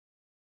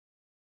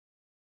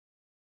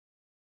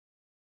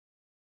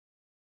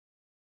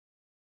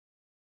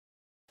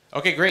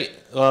Okay, great.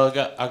 Well,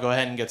 I'll go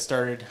ahead and get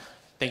started.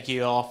 Thank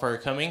you all for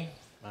coming.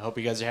 I hope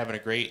you guys are having a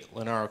great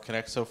Linaro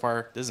Connect so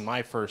far. This is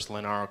my first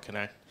Linaro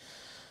Connect.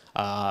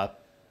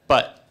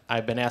 But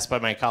I've been asked by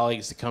my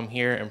colleagues to come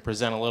here and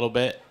present a little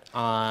bit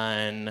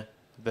on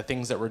the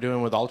things that we're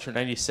doing with Ultra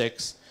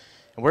 96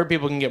 and where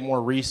people can get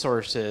more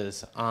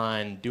resources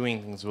on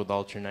doing things with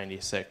Ultra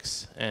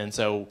 96. And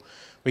so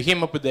we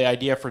came up with the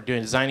idea for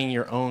designing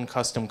your own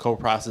custom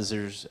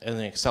coprocessors and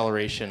the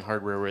acceleration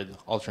hardware with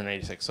Ultra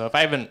 96. So if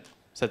I haven't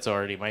said so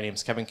already, my name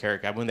is Kevin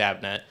Carrick. I'm with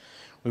Avnet.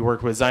 We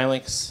worked with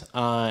Xilinx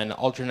on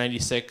Ultra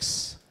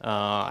 96.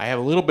 I have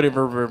a little bit of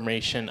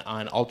information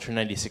on Ultra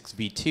 96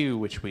 V2,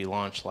 which we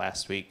launched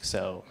last week.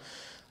 So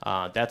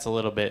that's a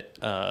little bit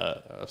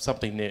of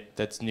something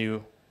that's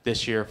new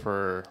this year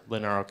for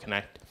Linaro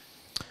Connect.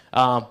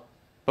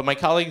 But my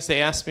colleagues,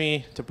 they asked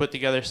me to put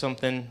together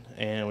something,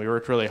 and we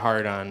worked really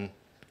hard on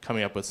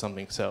coming up with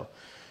something. So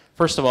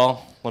first of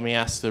all, let me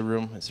ask the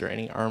room, is there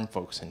any ARM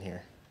folks in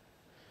here?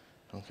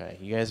 Okay,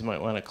 you guys might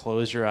want to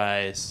close your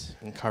eyes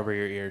and cover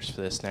your ears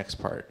for this next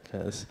part,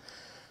 because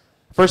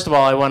first of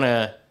all, I want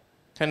to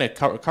kind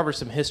of cover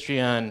some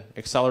history on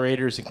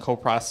accelerators and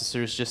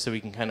coprocessors just so we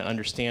can kind of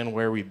understand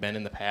where we've been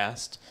in the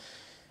past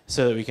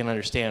so that we can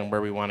understand where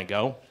we want to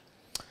go.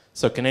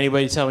 So can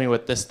anybody tell me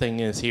what this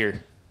thing is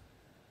here?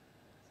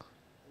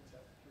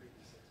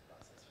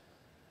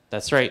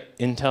 That's right,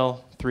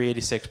 Intel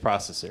 386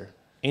 processor.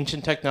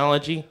 Ancient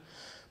technology,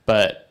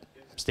 but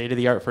state of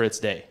the art for its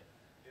day.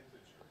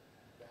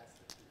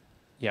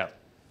 Yeah.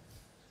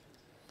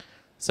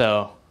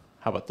 So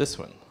how about this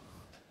one?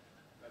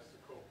 That's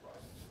the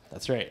coprocessor.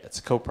 That's right, it's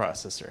a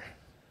coprocessor.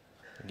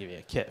 I'll give you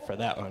a kit for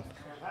that one.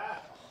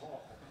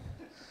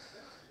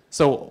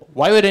 So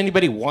why would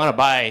anybody want to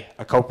buy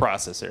a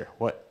coprocessor?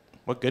 What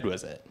good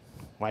was it?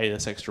 Why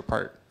this extra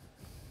part?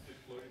 Did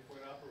floating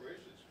point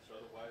operations, which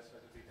otherwise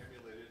had to be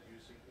emulated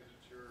using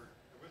integer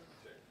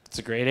arithmetic. It's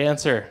a great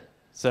answer.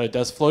 So it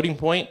does floating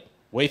point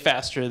way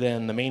faster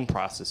than the main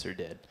processor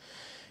did.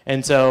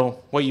 And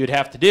so what you'd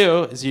have to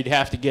do is you'd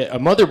have to get a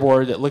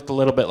motherboard that looked a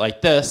little bit like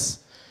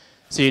this.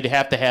 So you'd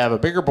have to have a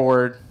bigger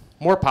board,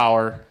 more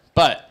power,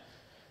 but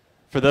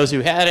for those who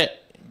had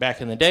it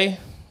back in the day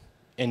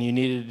and you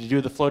needed to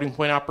do the floating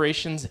point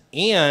operations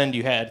and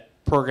you had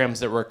programs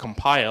that were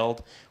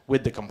compiled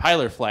with the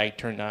compiler flag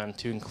turned on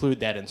to include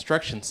that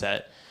instruction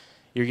set,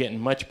 you're getting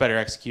much better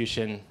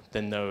execution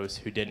than those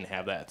who didn't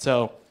have that.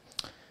 So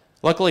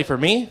luckily for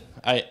me,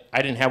 I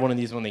didn't have one of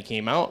these when they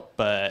came out,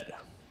 but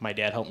my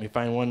dad helped me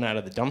find one out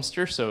of the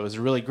dumpster, so it was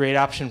a really great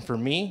option for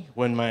me.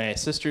 When my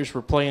sisters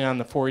were playing on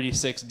the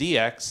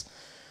 486DX,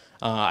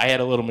 I had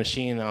a little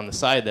machine on the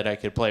side that I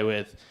could play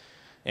with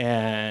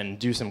and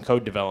do some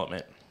code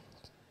development.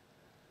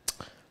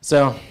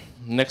 So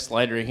next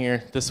slide right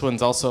here. This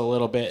one's also a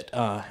little bit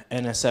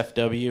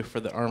NSFW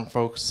for the ARM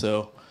folks,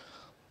 so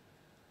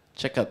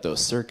check out those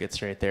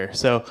circuits right there.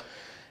 So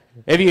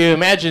if you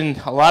imagine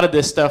a lot of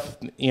this stuff,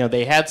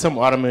 they had some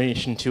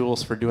automation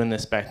tools for doing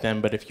this back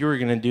then, but if you were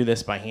going to do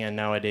this by hand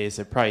nowadays,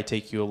 it'd probably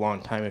take you a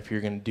long time if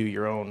you're going to do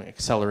your own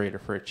accelerator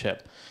for a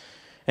chip.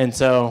 And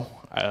so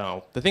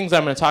the things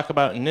I'm going to talk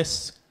about in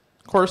this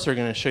course are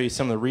going to show you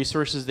some of the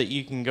resources that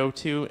you can go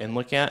to and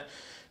look at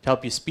to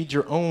help you speed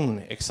your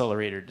own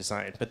accelerator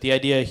design. But the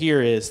idea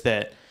here is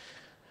that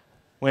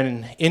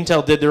when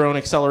Intel did their own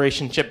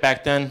acceleration chip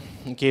back then,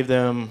 it gave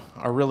them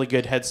a really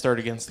good head start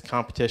against the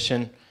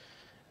competition.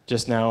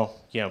 Just now,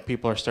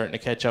 people are starting to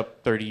catch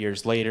up 30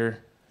 years later,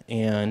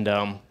 and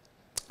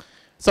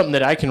something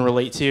that I can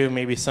relate to,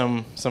 maybe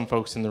some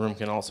folks in the room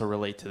can also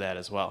relate to that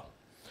as well.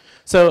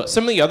 So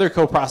some of the other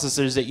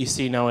coprocessors that you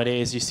see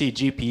nowadays, you see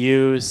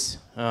GPUs.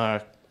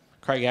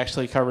 Craig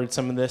actually covered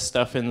some of this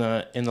stuff in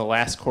the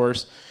last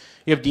course.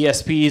 You have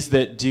DSPs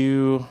that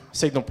do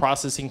signal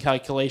processing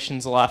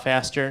calculations a lot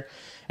faster.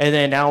 And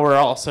then now we're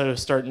also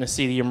starting to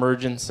see the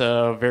emergence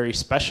of very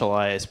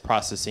specialized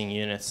processing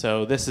units.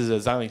 So this is a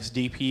Xilinx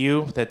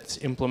DPU that's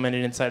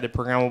implemented inside the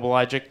programmable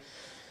logic.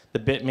 The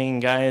Bitmain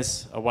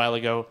guys, a while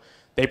ago,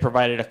 they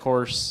provided a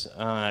course,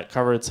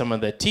 covered some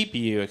of the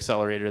TPU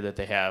accelerator that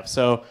they have.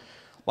 So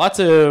lots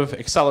of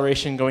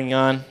acceleration going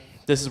on.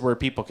 This is where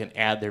people can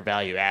add their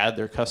value, add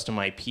their custom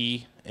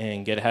IP,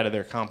 and get ahead of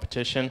their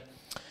competition.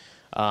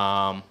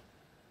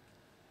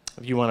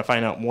 If you want to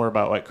find out more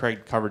about what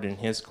Craig covered in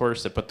his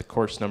course, I put the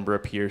course number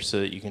up here so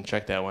that you can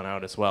check that one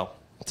out as well.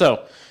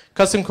 So,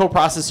 custom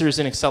coprocessors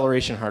and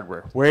acceleration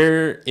hardware.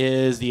 Where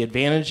is the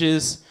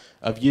advantages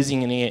of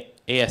using an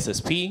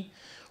ASSP?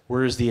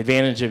 Where's the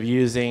advantage of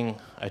using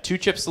a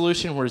two-chip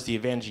solution? Where's the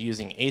advantage of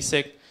using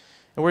ASIC?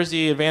 And where's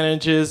the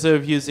advantages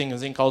of using a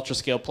Zynq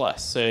UltraScale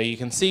Plus? So you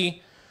can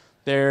see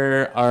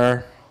there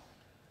are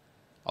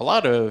a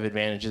lot of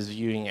advantages of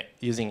using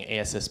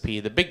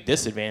ASSP. The big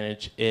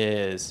disadvantage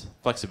is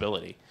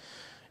flexibility.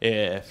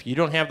 If you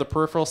don't have the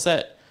peripheral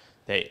set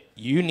that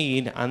you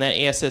need on that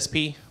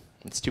ASSP,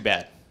 it's too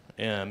bad.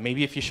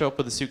 Maybe if you show up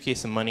with a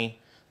suitcase of money,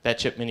 that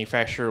chip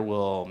manufacturer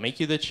will make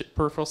you the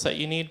peripheral set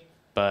you need,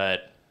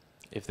 but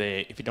if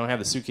you don't have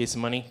the suitcase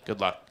of money,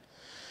 good luck.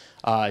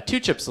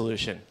 Two-chip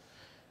solution.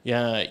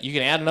 Yeah, you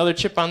can add another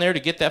chip on there to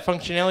get that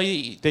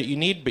functionality that you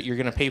need, but you're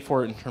going to pay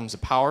for it in terms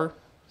of power.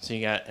 So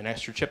you got an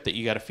extra chip that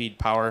you got to feed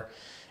power,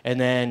 and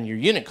then your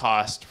unit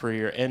cost for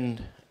your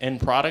end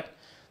product,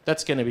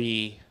 that's going to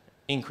be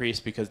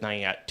increased because now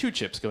you got 2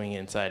 chips going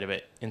inside of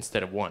it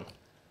instead of 1.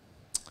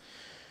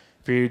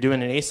 If you're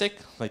doing an ASIC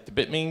like the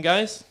Bitmain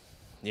guys,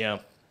 yeah,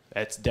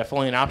 that's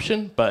definitely an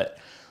option, but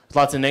there's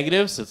lots of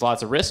negatives. There's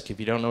lots of risk. If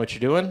you don't know what you're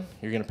doing,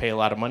 you're going to pay a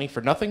lot of money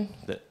for nothing.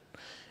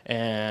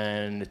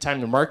 And the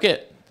time to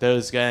market,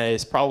 those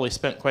guys probably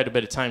spent quite a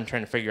bit of time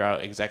trying to figure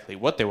out exactly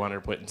what they wanted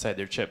to put inside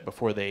their chip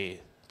before they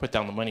put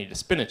down the money to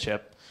spin a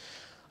chip.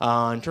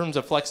 In terms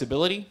of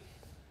flexibility,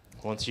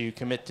 once you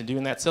commit to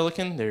doing that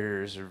silicon,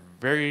 there's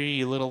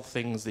very little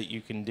things that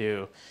you can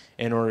do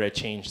in order to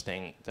change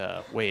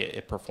the way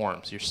it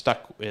performs. You're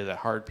stuck with a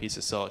hard piece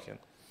of silicon.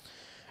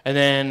 And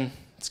then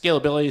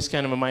scalability is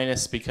kind of a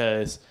minus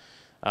because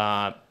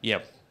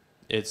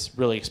it's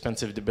really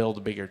expensive to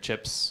build bigger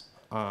chips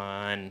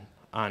on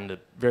the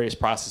various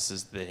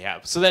processes that they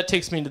have. So that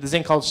takes me to the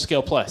Zinc Ultra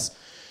Scale Plus.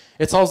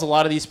 It solves a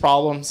lot of these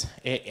problems.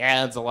 It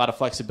adds a lot of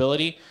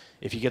flexibility.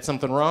 If you get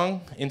something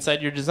wrong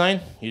inside your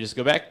design, you just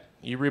go back,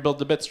 you rebuild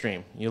the bit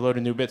stream, you load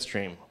a new bit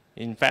stream.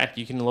 In fact,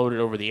 you can load it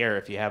over the air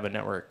if you have a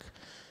network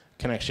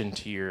connection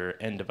to your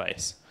end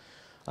device.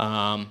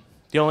 The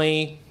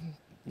only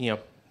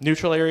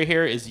neutral area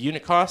here is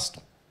unit cost.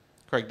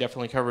 Craig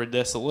definitely covered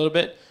this a little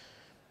bit.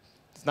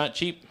 It's not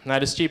cheap,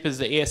 not as cheap as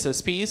the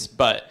ASSPs,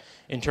 but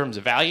in terms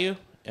of value,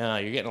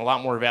 you're getting a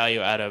lot more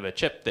value out of a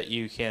chip that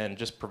you can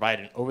just provide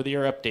an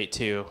over-the-air update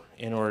to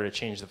in order to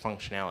change the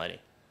functionality.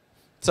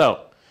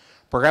 So,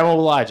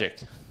 programmable logic.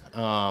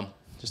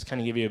 Just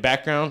kind of give you a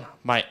background.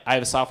 I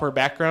have a software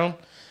background.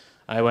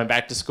 I went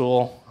back to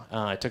school.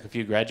 I took a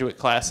few graduate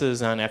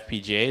classes on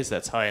FPGAs.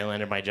 That's how I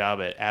landed my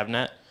job at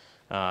Avnet.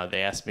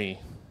 They asked me,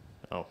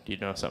 "Oh, do you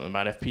know something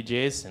about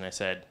FPGAs?" And I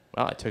said,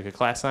 "Well, I took a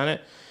class on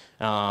it."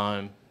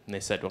 And they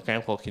said,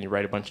 "Okay, well, can you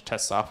write a bunch of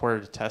test software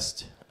to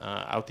test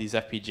out these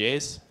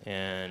FPGAs?"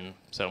 And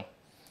so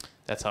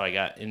that's how I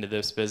got into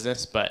this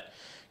business. But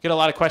get a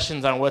lot of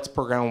questions on what's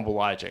programmable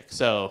logic.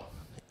 So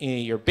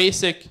your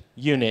basic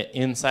unit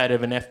inside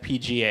of an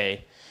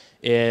FPGA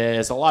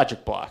is a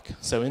logic block.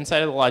 So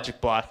inside of the logic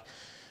block,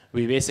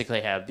 we basically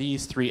have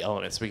these 3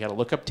 elements. We got a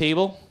lookup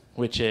table,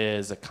 which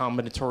is a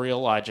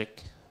combinatorial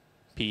logic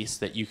piece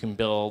that you can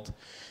build,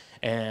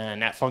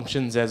 and that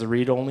functions as a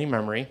read-only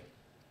memory.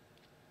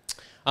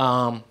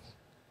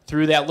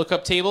 Through that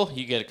lookup table,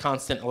 you get a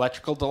constant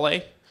electrical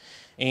delay,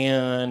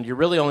 and you're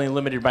really only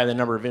limited by the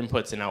number of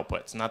inputs and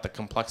outputs, not the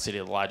complexity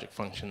of the logic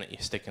function that you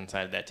stick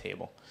inside of that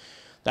table.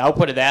 The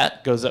output of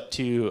that goes up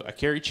to a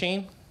carry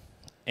chain,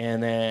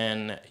 and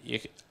then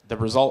the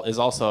result is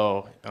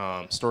also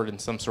stored in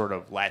some sort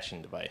of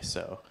latching device.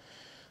 So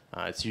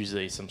it's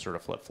usually some sort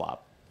of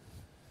flip-flop.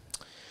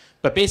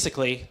 But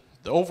basically,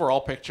 the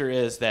overall picture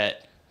is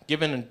that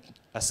given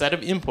a set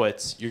of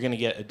inputs, you're going to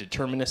get a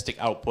deterministic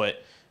output,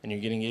 and you're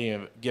going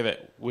to give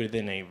it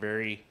within a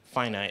very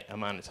finite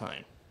amount of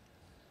time.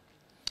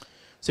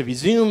 So if you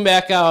zoom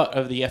back out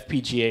of the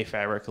FPGA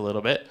fabric a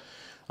little bit,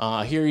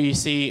 here you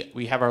see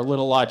we have our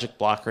little logic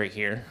block right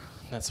here.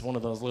 That's one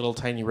of those little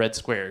tiny red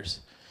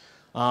squares.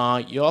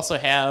 You also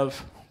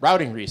have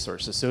routing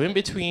resources. So in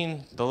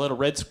between the little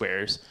red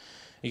squares,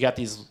 you got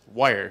these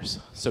wires.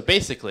 So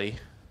basically,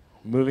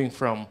 moving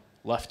from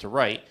left to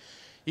right,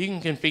 you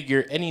can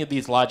configure any of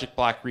these logic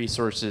block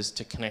resources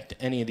to connect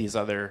to any of these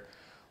other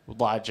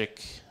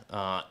logic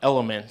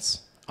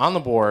elements on the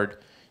board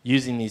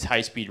using these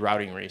high-speed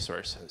routing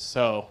resources.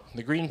 So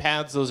the green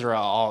paths, those are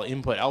all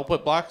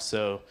input-output blocks.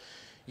 So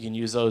you can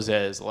use those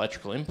as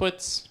electrical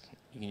inputs.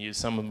 You can use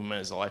some of them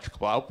as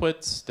electrical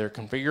outputs. They're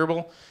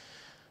configurable.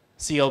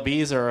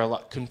 CLBs are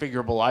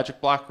configurable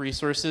logic block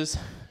resources.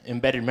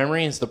 Embedded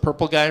memory is the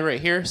purple guy right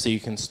here, so you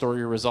can store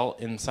your result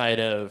inside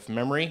of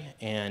memory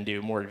and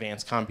do more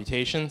advanced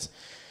computations.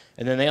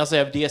 And then they also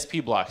have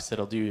DSP blocks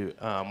that'll do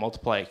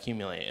multiply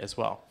accumulate as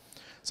well.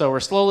 So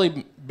we're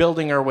slowly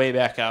building our way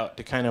back out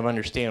to kind of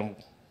understand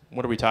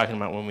what are we talking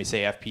about when we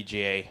say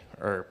FPGA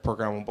or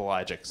programmable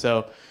logic.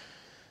 So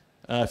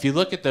if you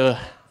look at the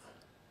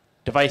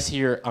device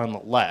here on the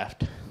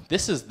left,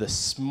 this is the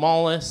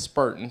smallest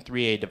Spartan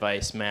 3A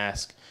device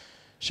mask,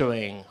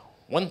 showing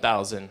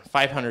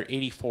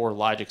 1,584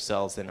 logic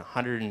cells and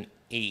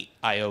 108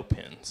 I/O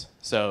pins.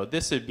 So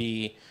this would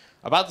be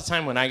about the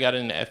time when I got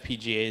into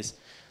FPGAs.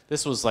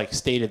 This was like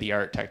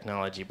state-of-the-art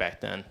technology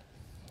back then.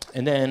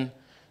 And then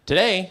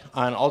today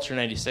on Ultra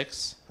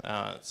 96,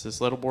 it's this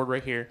little board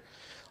right here.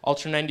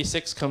 Ultra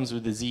 96 comes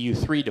with the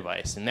ZU3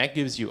 device, and that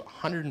gives you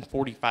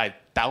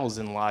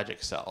 145,000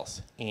 logic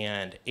cells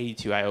and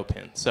 82 I/O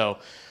pins. So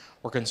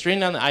we're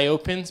constrained on the I/O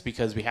pins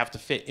because we have to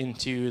fit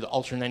into the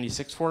Ultra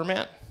 96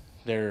 format.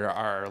 There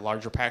are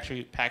larger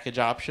package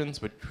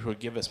options, which would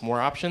give us more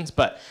options.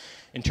 But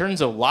in terms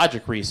of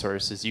logic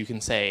resources, you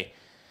can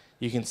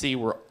see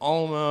we're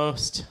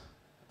almost,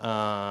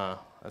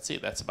 let's see,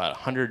 that's about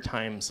 100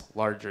 times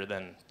larger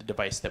than the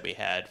device that we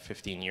had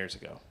 15 years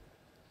ago.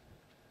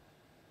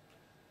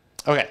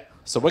 Okay,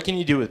 So what can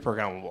you do with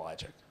programmable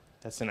logic?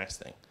 That's the next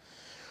thing.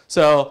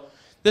 So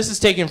this is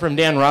taken from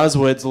Dan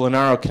Roswood's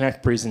Lenaro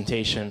Connect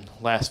presentation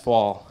last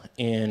fall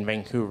in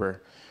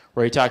Vancouver,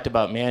 where he talked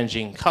about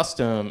managing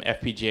custom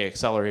FPGA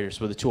accelerators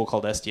with a tool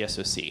called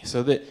SDSOC.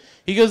 So that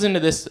he goes into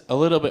this a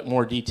little bit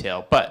more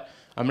detail, but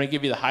I'm going to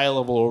give you the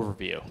high-level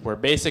overview, where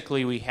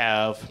basically we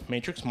have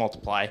matrix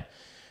multiply,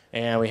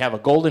 and we have a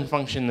golden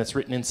function that's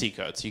written in C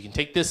code. So you can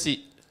take this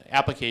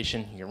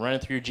application, you can run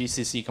it through your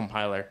GCC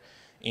compiler,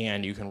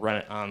 and you can run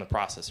it on the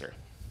processor.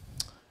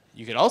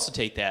 You could also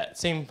take that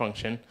same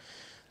function,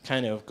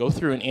 kind of go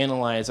through and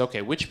analyze,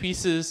 okay, which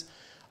pieces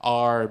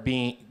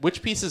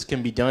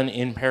can be done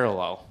in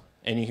parallel,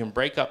 and you can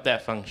break up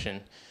that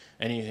function,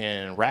 and you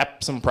can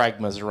wrap some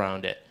pragmas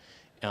around it.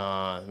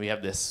 We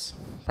have this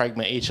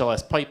pragma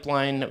HLS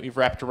pipeline that we've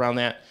wrapped around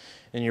that,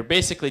 and you're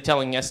basically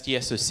telling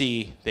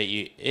SDSOC that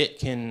it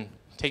can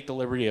take the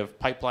liberty of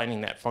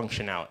pipelining that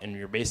function out, and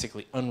you're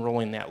basically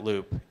unrolling that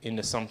loop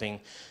into something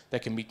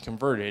that can be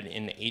converted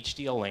into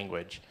HDL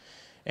language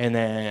and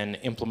then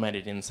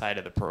implemented inside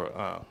of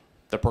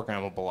the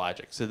programmable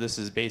logic. So this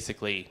is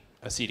basically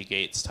a C to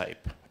gates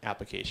type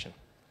application.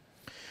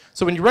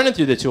 So when you run it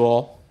through the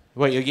tool,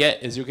 what you'll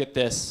get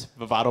this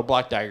Vivado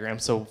block diagram.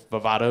 So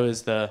Vivado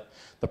is the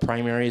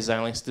primary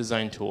Xilinx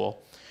design tool.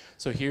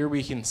 So here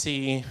we can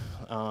see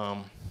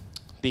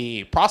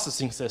the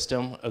processing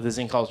system of the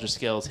Zinc-Ultra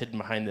scale is hidden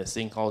behind this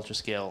Zinc-Ultra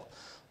scale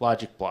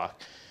logic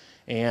block.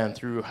 And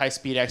through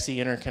high-speed XE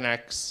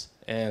interconnects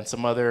and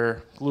some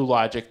other glue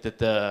logic that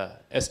the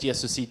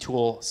SDSOC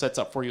tool sets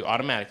up for you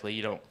automatically,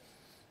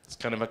 it's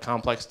kind of a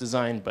complex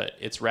design, but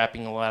it's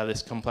wrapping a lot of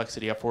this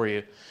complexity up for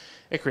you.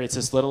 It creates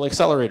this little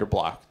accelerator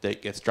block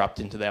that gets dropped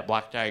into that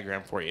block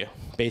diagram for you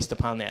based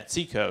upon that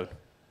C code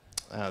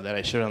that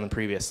I showed on the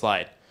previous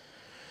slide.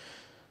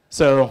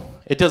 So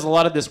it does a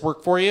lot of this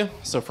work for you.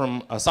 So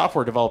from a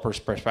software developer's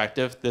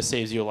perspective, this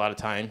saves you a lot of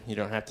time. You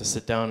don't have to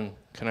sit down and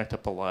connect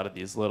up a lot of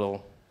these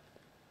little,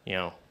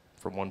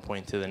 from one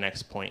point to the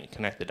next point,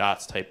 connect the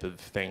dots type of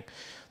thing.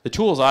 The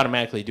tool is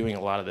automatically doing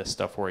a lot of this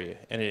stuff for you,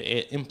 and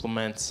it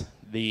implements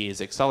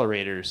these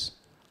accelerators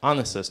on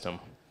the system,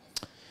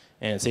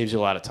 and it saves you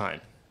a lot of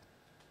time.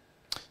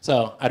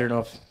 So I don't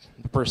know if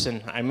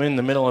I'm in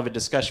the middle of a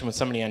discussion with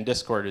somebody on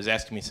Discord who's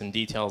asking me some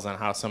details on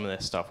how some of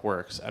this stuff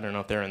works. I don't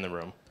know if they're in the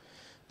room.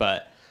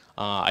 But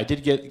I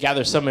did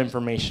gather some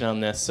information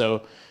on this.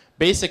 So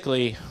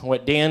basically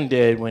what Dan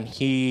did when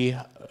he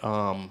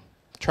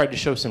tried to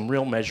show some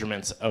real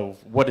measurements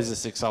of what does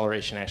this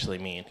acceleration actually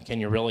mean. Can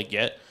you really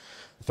get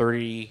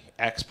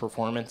 30x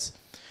performance?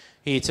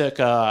 He took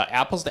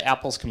apples to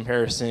apples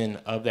comparison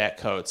of that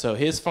code. So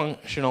his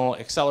functional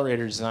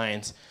accelerator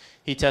designs,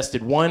 he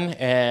tested one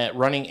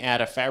running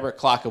at a fabric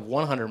clock of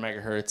 100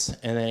 megahertz,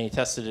 and then he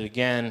tested it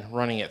again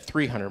running at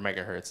 300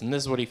 megahertz. And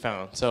this is what he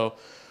found. So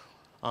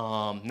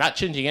not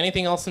changing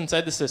anything else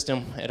inside the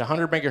system, at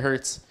 100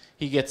 megahertz,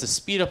 he gets a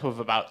speed up of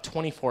about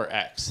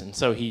 24x. And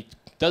so he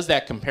does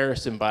that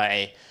comparison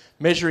by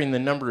measuring the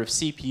number of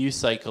CPU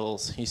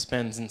cycles he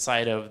spends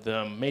inside of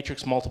the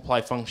matrix multiply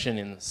function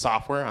in the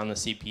software on the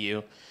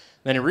CPU.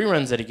 Then he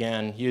reruns it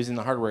again using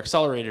the hardware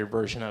accelerator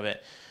version of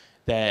it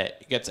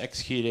that gets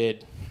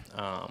executed,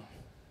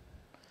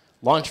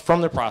 launched from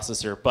the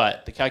processor,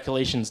 but the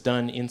calculation's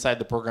done inside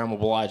the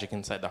programmable logic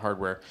inside the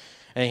hardware.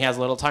 And he has a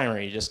little timer.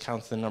 He just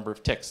counts the number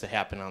of ticks that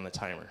happen on the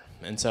timer.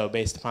 And so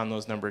based upon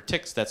those number of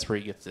ticks, that's where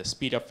he gets the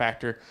speed up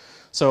factor.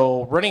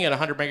 So running at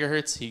 100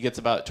 megahertz, he gets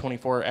about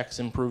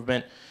 24x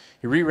improvement.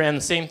 He reran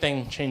the same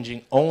thing,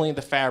 changing only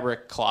the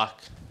fabric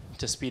clock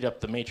to speed up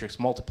the matrix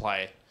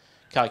multiply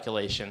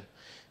calculation.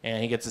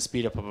 And he gets a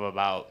speed up of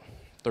about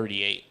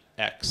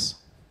 38x.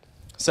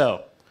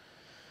 So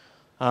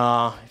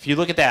if you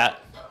look at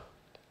that,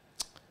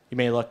 you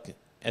may look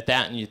at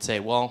that and you'd say,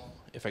 well,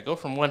 if I go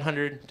from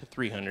 100 to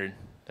 300,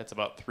 that's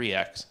about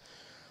 3x.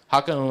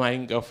 How come I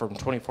didn't go from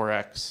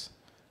 24x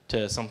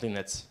to something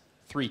that's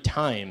 3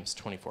 times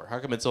 24? How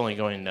come it's only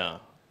going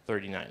to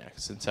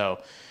 39x? And so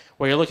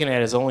what you're looking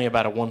at is only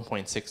about a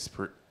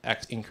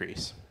 1.6x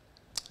increase.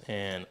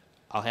 And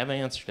I'll have an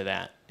answer to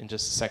that in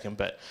just a second,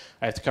 but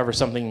I have to cover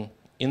something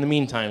in the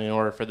meantime in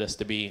order for this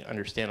to be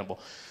understandable.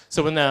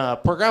 So when the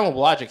programmable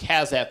logic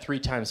has that 3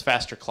 times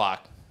faster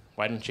clock,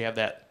 why don't you have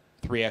that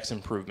 3x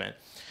improvement?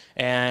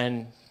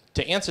 And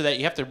to answer that,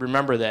 you have to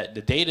remember that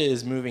the data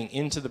is moving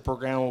into the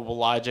programmable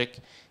logic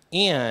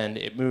and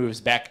it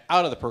moves back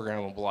out of the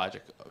programmable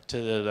logic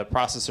to the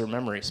processor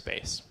memory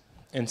space.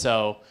 And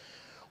so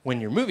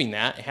when you're moving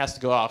that, it has to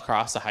go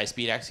across the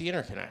high-speed XE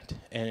interconnect.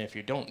 And if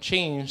you don't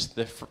change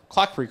the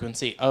clock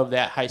frequency of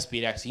that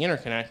high-speed XE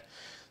interconnect,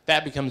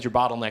 that becomes your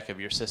bottleneck of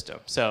your system.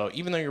 So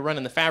even though you're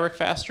running the fabric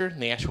faster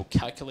and the actual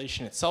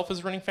calculation itself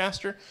is running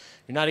faster,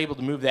 you're not able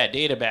to move that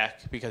data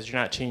back because you're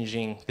not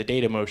changing the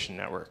data motion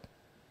network.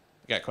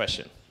 You got a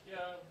question? Yeah.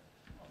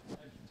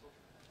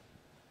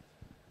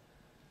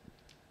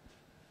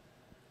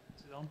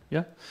 Is it on?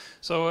 Yeah.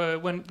 So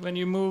when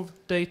you move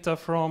data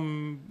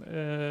from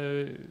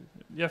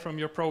yeah, from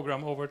your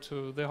program over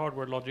to the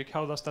hardware logic,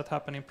 how does that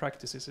happen in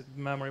practice? Is it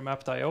memory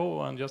mapped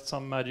I/O and just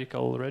some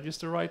magical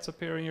register writes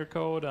appear in your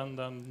code and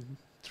then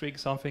trig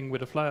something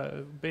with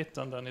a bit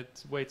and then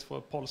it waits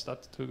for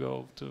polstat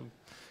to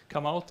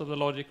come out of the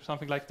logic,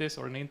 something like this,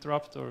 or an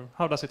interrupt, or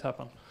how does it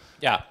happen?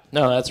 Yeah,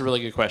 no, that's a really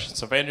good question.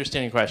 So if I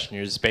understand your question,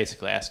 you're just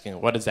basically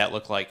asking, what does that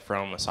look like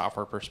from a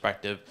software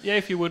perspective? Yeah,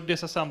 if you would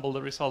disassemble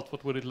the result,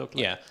 what would it look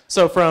like? Yeah,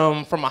 so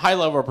from a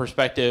high-level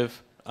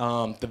perspective,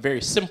 the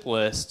very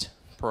simplest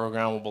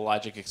programmable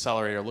logic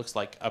accelerator looks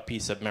like a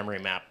piece of memory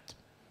mapped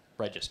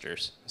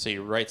registers. So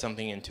you write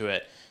something into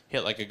it,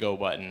 hit like a go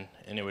button,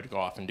 and it would go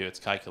off and do its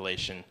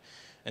calculation,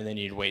 and then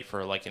you'd wait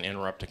for like an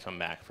interrupt to come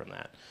back from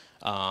that.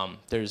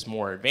 There's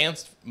more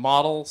advanced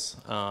models,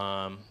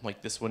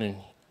 like this one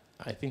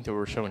I think that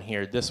we're showing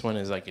here. This one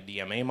is like a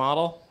DMA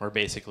model, where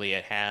basically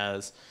it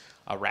has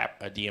a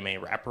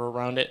DMA wrapper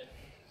around it,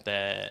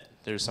 that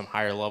there's some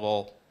higher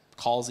level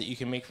calls that you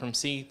can make from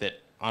C that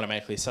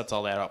automatically sets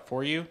all that up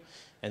for you.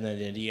 And then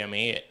the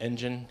DMA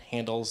engine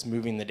handles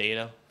moving the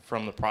data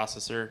from the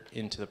processor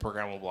into the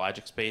programmable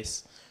logic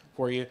space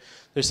for you.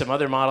 There's some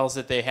other models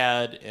that they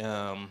had.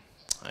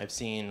 I've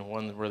seen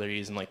one where they're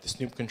using like the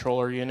Snoop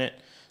controller unit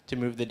to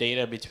move the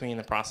data between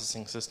the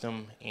processing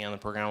system and the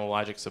programmable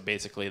logic. So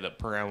basically the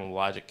programmable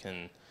logic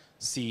can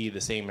see the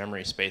same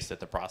memory space that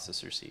the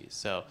processor sees.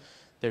 So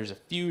there's a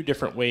few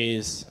different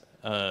ways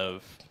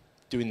of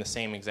doing the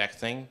same exact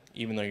thing,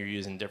 even though you're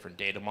using different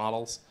data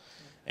models.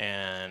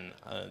 And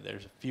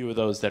there's a few of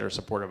those that are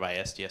supported by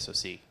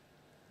SDSOC.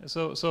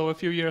 So a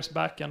few years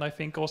back, and I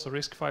think also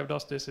RISC-V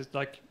does this, is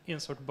like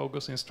insert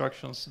bogus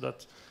instructions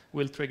that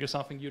will trigger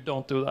something. You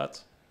don't do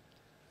that.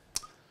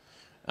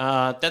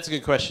 That's a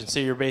good question. So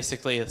you're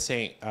basically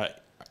saying,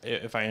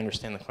 if I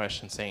understand the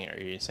question, are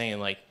you saying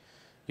like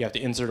you have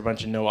to insert a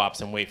bunch of no-ops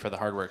and wait for the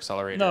hardware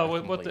accelerator?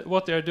 No,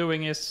 what they're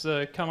doing is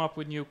come up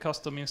with new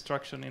custom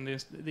instruction in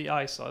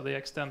the ISA. They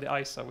extend the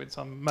ISA with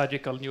some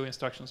magical new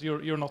instructions.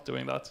 You're not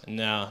doing that?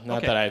 No, not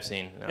okay. that I've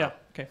seen. No. Yeah,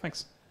 okay,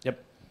 thanks.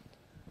 Yep.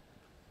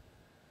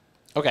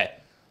 Okay,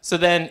 so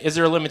then is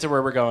there a limit to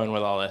where we're going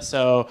with all this?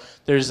 So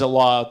there's a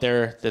law out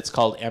there that's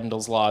called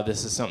Amdahl's law.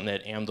 This is something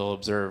that Amdahl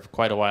observed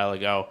quite a while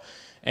ago.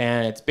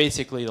 And it's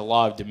basically the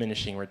law of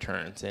diminishing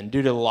returns. And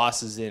due to the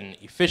losses in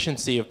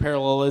efficiency of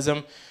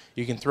parallelism,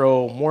 you can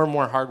throw more and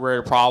more hardware at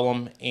a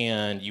problem,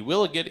 and you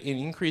will get an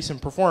increase in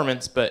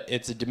performance, but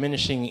it's a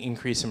diminishing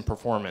increase in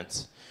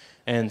performance.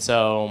 And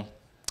so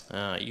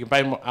you can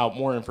find out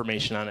more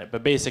information on it.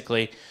 But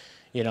basically,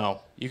 you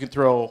know, you can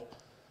throw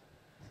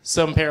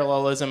some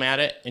parallelism at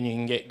it, and you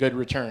can get good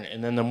return.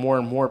 And then the more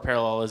and more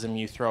parallelism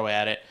you throw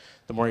at it,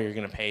 the more you're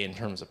going to pay in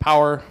terms of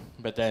power.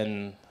 But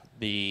then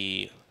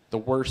the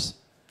worse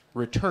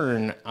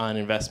return on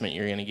investment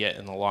you're going to get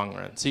in the long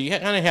run. So you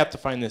kind of have to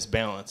find this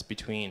balance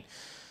between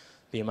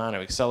the amount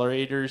of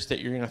accelerators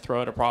that you're going to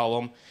throw at a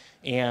problem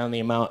and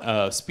the amount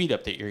of speed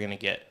up that you're going to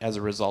get as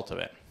a result of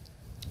it.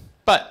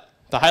 But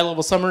the high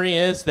level summary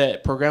is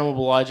that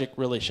programmable logic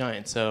really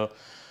shines. So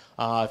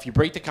if you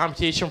break the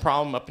computation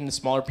problem up into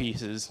smaller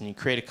pieces and you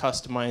create a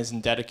customized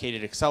and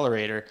dedicated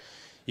accelerator,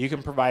 you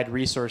can provide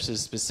resources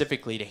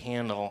specifically to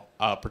handle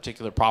a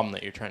particular problem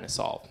that you're trying to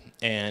solve.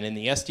 And in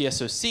the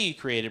SDSOC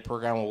created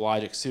programmable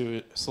logic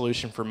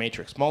solution for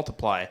matrix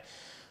multiply,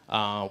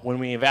 when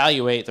we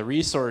evaluate the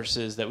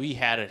resources that we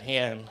had at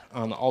hand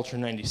on the Ultra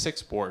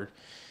 96 board,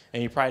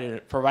 and you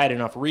provide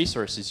enough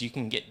resources, you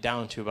can get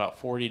down to about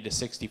 40 to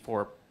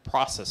 64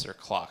 processor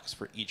clocks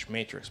for each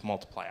matrix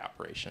multiply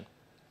operation.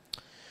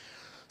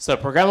 So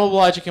programmable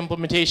logic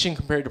implementation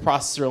compared to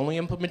processor-only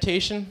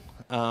implementation.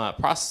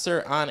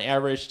 Processor on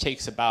average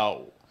takes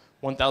about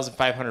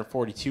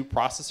 1,542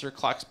 processor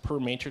clocks per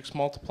matrix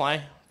multiply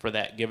for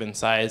that given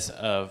size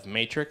of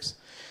matrix.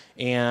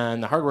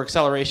 And the hardware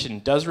acceleration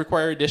does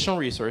require additional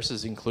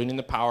resources, including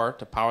the power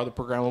to power the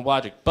programmable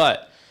logic,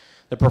 but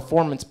the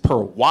performance per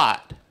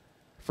watt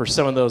for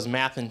some of those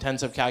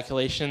math-intensive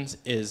calculations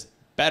is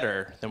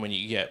better than when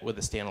you get with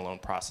a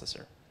standalone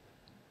processor.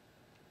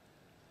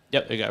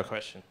 Yep, I got a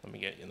question. Let me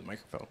get you the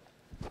microphone.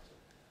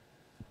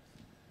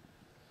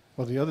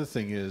 Well, the other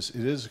thing is,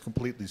 it is a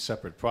completely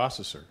separate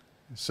processor.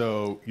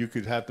 So you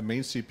could have the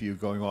main CPU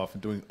going off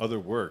and doing other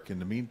work in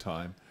the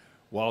meantime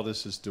while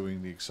this is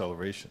doing the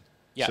acceleration.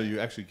 Yeah. So you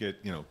actually get,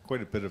 you know,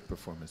 quite a bit of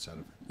performance out of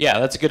it. Yeah,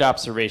 that's a good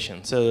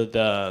observation. So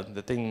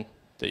the thing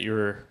that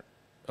you're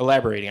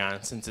elaborating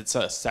on, since it's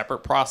a separate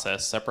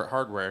process, separate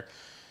hardware,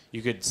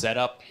 you could set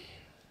up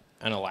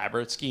an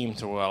elaborate scheme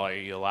to where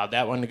you allow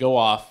that one to go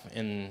off,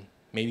 and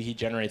maybe he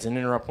generates an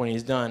interrupt when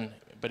he's done.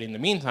 But in the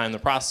meantime, the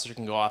processor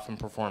can go off and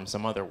perform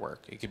some other work.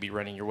 It could be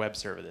running your web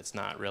server that's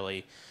not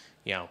really,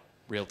 you know,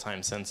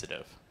 real-time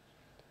sensitive.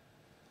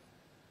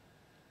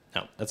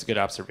 No, that's a good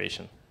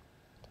observation.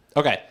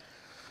 Okay,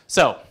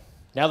 so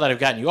now that I've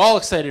gotten you all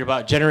excited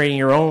about generating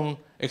your own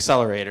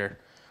accelerator,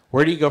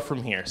 where do you go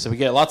from here? So we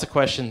get lots of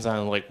questions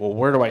on like, well,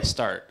 where do I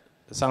start?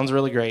 It sounds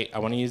really great. I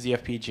want to use the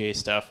FPGA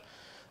stuff.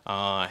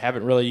 I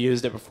haven't really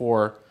used it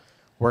before.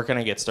 Where can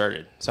I get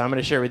started? So I'm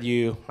going to share with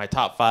you my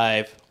top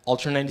 5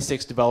 Ultra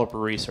 96 developer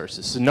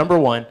resources. So number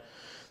 1,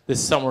 This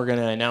is something we're going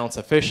to announce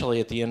officially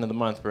at the end of the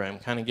month, but I'm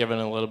kind of giving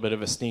a little bit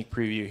of a sneak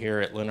preview here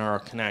at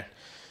Lenaro Connect.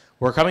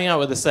 We're coming out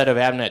with a set of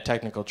Avnet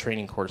technical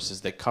training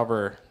courses that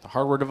cover the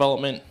hardware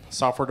development,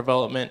 software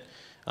development,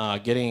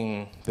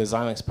 getting the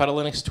Xilinx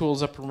Petalinux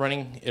tools up and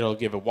running. It'll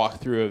give a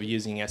walkthrough of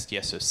using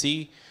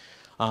SDSOC.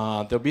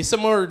 There'll be some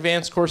more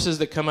advanced courses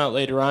that come out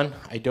later on.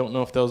 I don't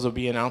know if those will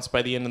be announced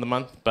by the end of the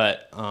month,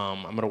 but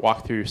I'm going to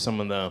walk through some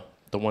of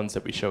the ones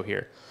that we show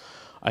here.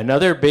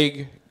 Another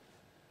big,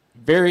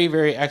 very,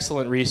 very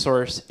excellent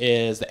resource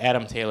is the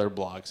Adam Taylor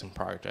blogs and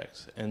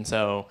projects. And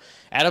so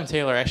Adam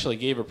Taylor actually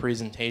gave a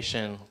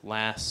presentation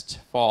last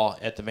fall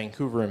at the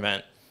Vancouver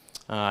event.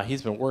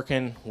 He's been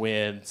working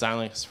with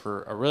Xilinx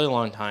for a really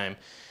long time,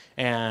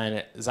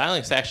 and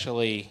Xilinx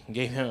actually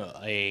gave him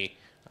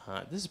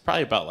this is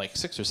probably about like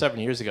 6 or 7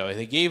 years ago,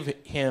 they gave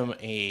him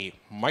a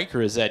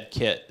MicroZ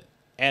kit,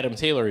 Adam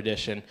Taylor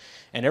edition,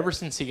 and ever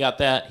since he got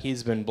that,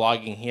 he's been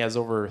blogging. He has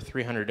over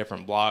 300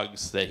 different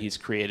blogs that he's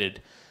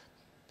created,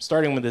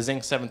 starting with the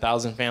Zinc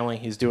 7000 family.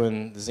 He's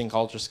doing the Zinc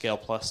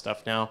UltraScale Plus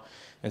stuff now,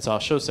 and so I'll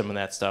show some of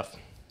that stuff.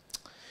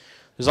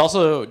 There's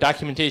also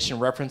documentation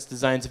reference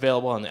designs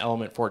available on the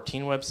Element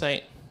 14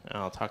 website.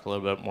 I'll talk a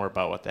little bit more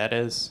about what that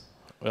is.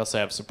 We also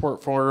have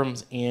support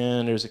forums,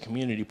 and there's a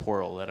community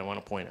portal that I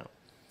want to point out.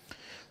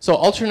 So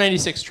Ultra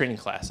 96 training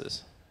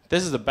classes.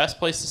 This is the best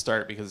place to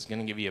start because it's going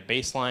to give you a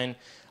baseline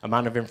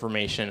amount of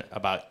information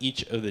about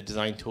each of the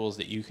design tools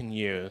that you can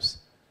use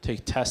to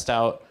test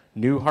out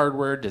new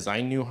hardware,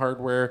 design new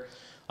hardware,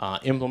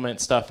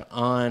 implement stuff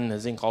on the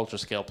Zinc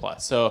UltraScale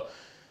Plus. So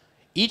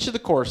each of the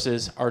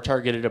courses are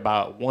targeted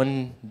about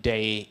 1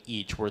 day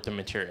each worth of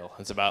material.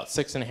 It's about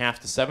 6.5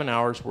 to 7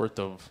 hours worth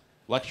of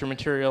lecture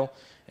material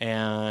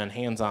and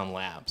hands-on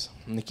labs.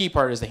 And the key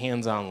part is the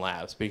hands-on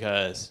labs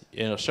because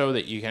it'll show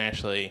that you can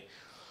actually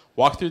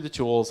walk through the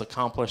tools,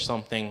 accomplish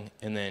something,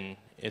 and then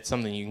it's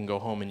something you can go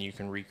home and you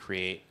can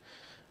recreate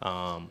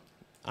on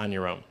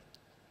your own.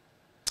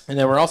 And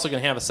then we're also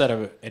going to have a set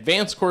of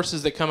advanced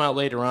courses that come out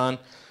later on.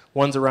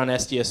 One's around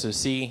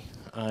SDSOC.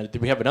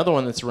 We have another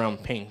one that's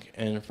around Pink.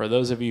 And for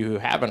those of you who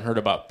haven't heard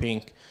about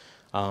Pink,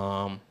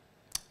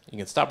 you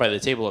can stop by the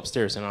table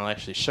upstairs and I'll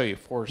actually show you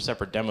 4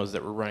 separate demos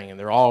that we're running, and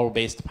they're all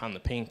based upon the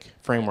Pink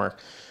framework.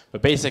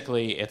 But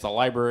basically, it's a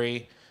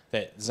library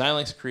that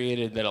Xilinx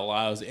created that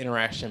allows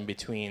interaction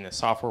between the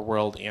software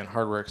world and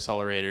hardware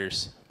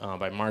accelerators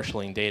by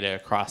marshalling data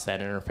across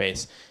that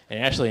interface. And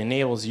it actually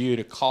enables you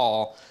to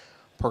call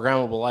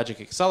programmable logic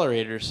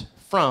accelerators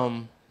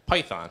from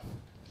Python.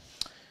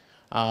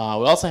 We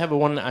also have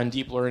one on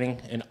deep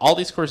learning, and all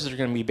these courses are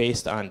going to be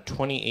based on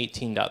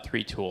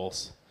 2018.3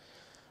 tools.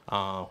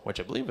 Which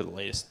I believe are the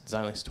latest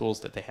Xilinx tools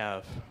that they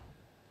have.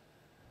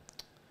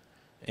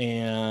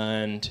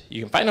 And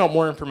you can find out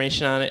more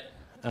information on it,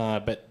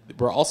 but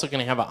we're also going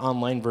to have an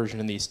online version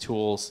of these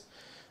tools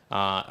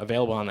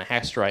available on the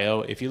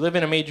hardw. If you live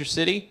in a major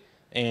city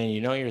and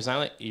you know your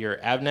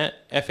Avnet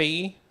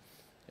FAE,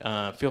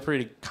 feel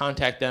free to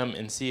contact them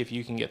and see if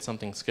you can get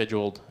something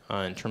scheduled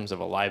in terms of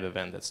a live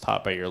event that's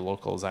taught by your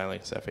local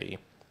Xilinx FAE.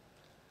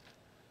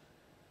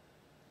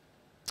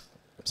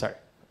 Sorry.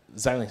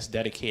 Xilinx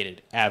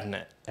dedicated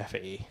Avnet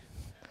FAE.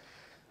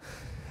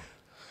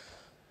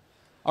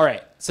 All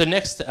right, so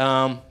next,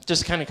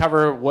 just kind of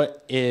cover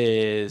what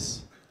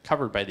is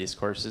covered by these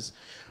courses.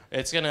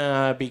 It's going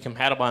to be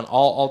compatible on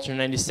all Ultra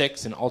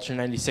 96 and Ultra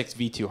 96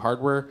 V2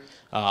 hardware.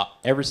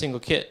 Every single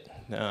kit,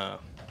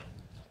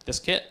 this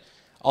kit,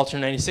 Ultra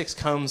 96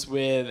 comes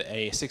with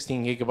a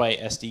 16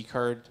 gigabyte SD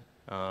card.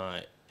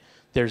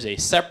 There's a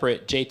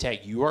separate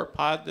JTAG UART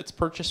pod that's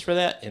purchased for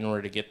that in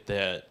order to get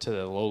to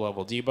the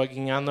low-level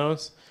debugging on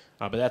those.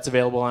 But that's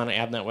available on the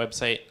Avnet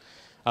website.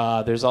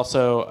 There's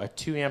also a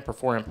 2 amp or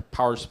 4 amp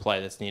power supply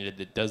that's needed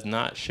that does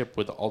not ship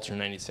with the Ultra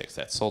 96.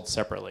 That's sold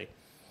separately.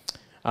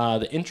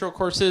 The intro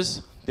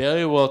courses,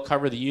 they will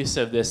cover the use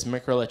of this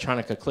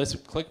microelectronica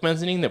click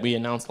mezzanine that we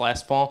announced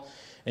last fall.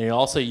 And you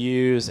also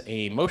use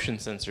a motion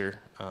sensor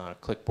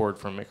clickboard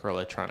from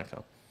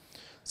microelectronica.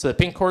 So the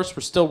Pink course,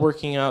 we're still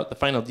working out the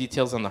final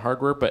details on the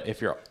hardware, but if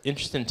you're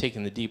interested in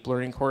taking the deep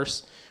learning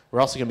course, we're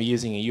also going to be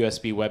using a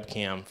USB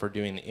webcam for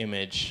doing the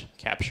image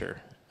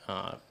capture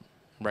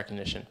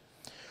recognition.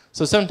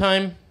 So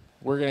sometime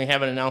we're going to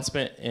have an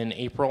announcement in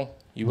April.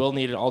 You will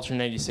need an Ultra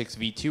 96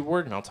 V2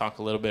 board, and I'll talk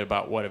a little bit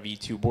about what a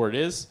V2 board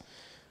is.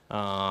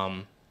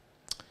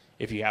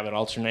 If you have an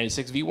Ultra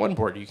 96 V1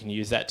 board, you can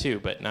use that too,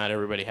 but not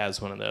everybody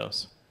has one of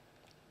those.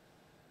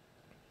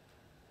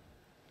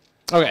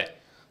 Okay.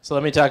 So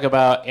let me talk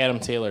about Adam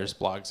Taylor's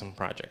blogs and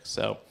projects.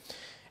 So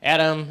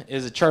Adam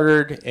is a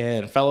chartered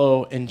and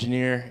fellow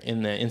engineer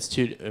in the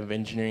Institute of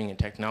Engineering and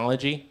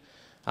Technology.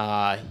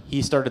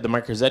 He started the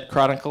MicroZ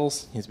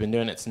Chronicles. He's been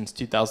doing it since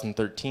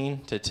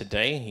 2013 to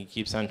today. He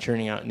keeps on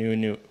churning out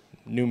new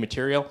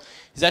material.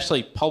 He's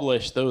actually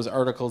published those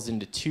articles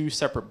into 2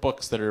 separate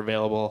books that are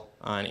available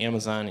on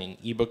Amazon in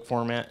ebook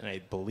format, and I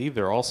believe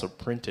they're also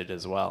printed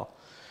as well.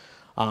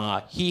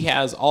 He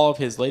has all of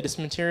his latest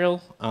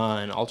material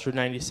on Ultra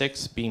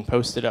 96 being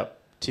posted up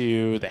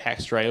to the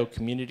hardw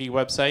community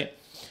website.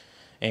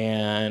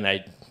 And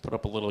I put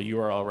up a little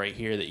URL right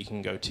here that you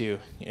can go to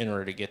in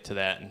order to get to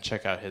that and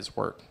check out his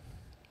work.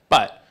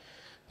 But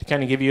to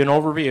kind of give you an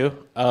overview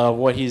of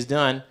what he's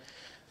done,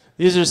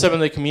 these are some of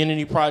the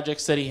community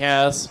projects that he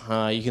has.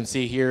 You can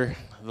see here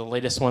the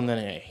latest one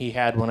that he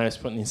had when I was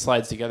putting these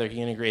slides together.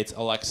 He integrates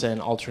Alexa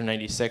and Ultra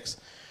 96.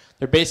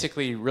 They're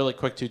basically really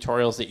quick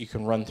tutorials that you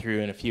can run through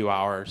in a few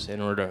hours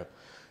in order to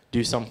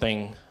do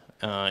something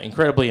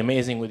incredibly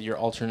amazing with your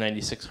Ultra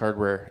 96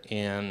 hardware,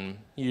 and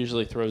he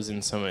usually throws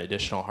in some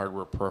additional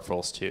hardware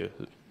peripherals too.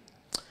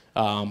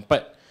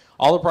 But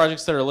all the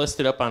projects that are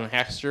listed up on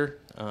Hackster,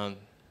 I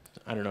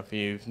don't know if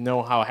you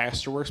know how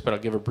Hackster works, but I'll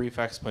give a brief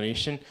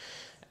explanation.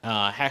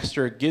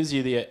 Hackster gives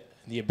you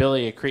the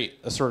ability to create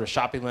a sort of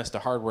shopping list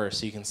of hardware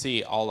so you can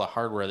see all the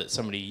hardware that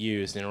somebody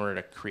used in order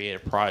to create a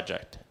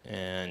project,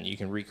 and you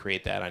can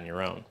recreate that on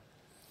your own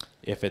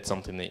if it's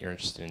something that you're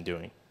interested in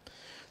doing.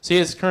 So he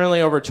has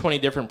currently over 20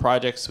 different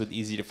projects with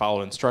easy to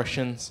follow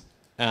instructions.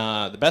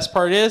 The best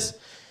part is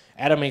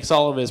Adam makes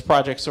all of his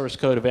project source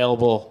code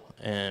available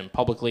and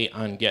publicly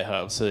on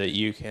GitHub so that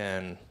you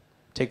can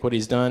take what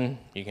he's done,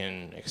 you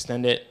can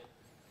extend it,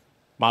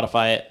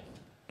 modify it,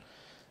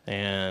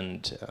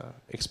 and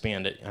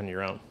expand it on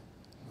your own.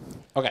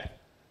 Okay.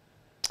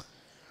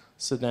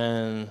 So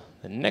then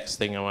the next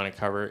thing I want to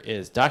cover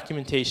is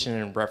documentation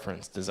and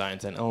reference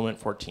designs on element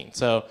 14.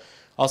 So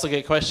also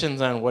get questions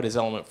on what is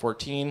element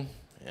 14.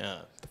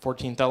 The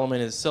 14th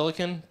element is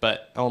silicon,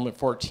 but element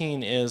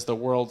 14 is the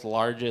world's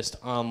largest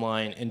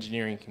online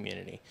engineering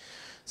community.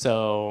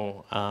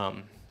 So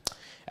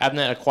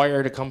Avnet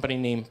acquired a company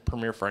named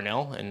Premier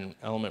Farnell, and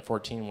element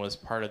 14 was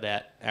part of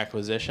that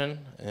acquisition,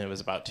 and it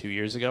was about 2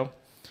 years ago.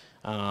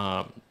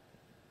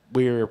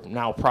 We're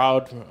now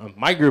proud,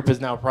 my group is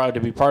now proud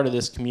to be part of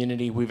this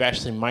community. We've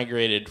actually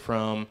migrated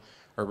from,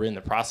 or we're in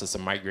the process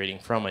of migrating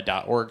from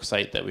a .org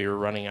site that we were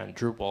running on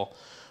Drupal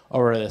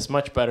over this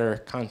much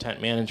better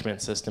content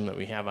management system that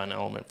we have on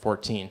element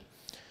 14.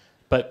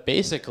 But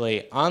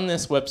basically, on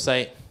this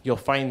website, you'll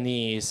find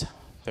these,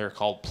 they're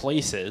called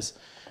places,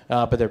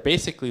 but they're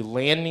basically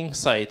landing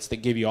sites that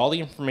give you all the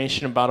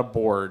information about a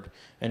board.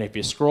 And if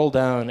you scroll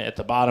down at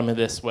the bottom of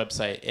this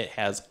website, it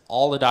has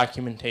all the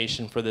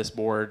documentation for this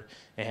board.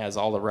 It has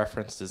all the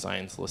reference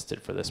designs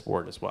listed for this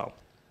board as well.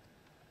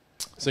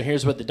 So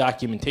here's what the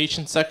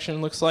documentation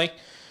section looks like.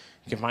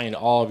 You can find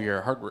all of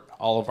your hardware,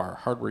 all of our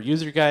hardware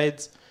user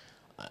guides,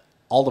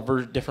 all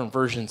the different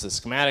versions of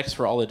schematics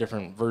for all the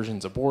different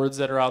versions of boards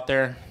that are out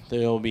there. There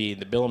will be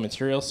the bill of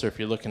materials, so if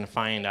you're looking to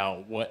find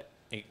out what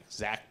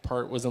exact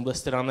part was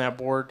enlisted on that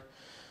board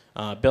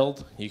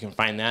build, you can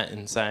find that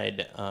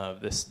inside of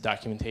this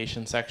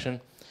documentation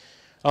section.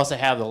 I also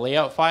have the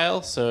layout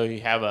file, so you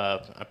have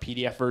a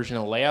PDF version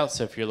of layout,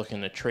 so if you're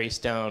looking to trace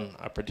down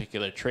a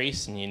particular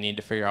trace and you need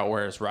to figure out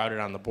where it's routed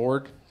on the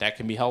board, that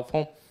can be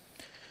helpful.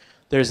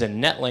 There's a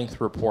net length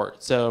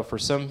report. So for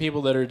some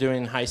people that are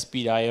doing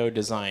high-speed I/O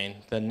design,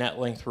 the net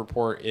length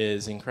report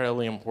is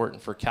incredibly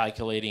important for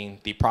calculating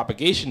the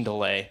propagation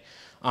delay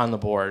on the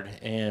board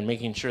and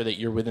making sure that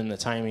you're within the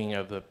timing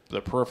of the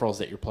peripherals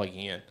that you're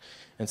plugging in.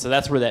 And so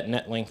that's where that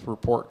net length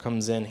report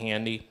comes in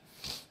handy.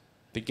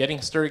 The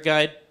Getting Started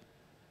guide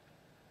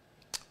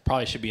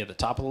probably should be at the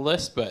top of the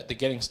list, but the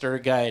Getting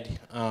Started guide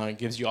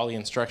gives you all the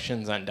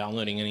instructions on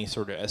downloading any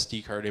sort of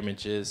SD card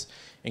images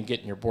and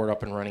getting your board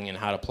up and running and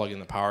how to plug in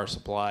the power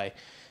supply.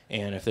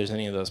 And if there's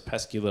any of those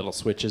pesky little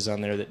switches on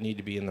there that need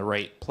to be in the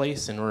right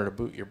place in order to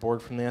boot your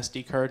board from the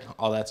SD card,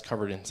 all that's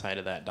covered inside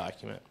of that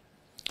document.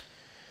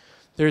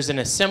 There's an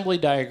assembly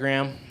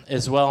diagram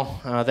as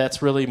well.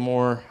 That's really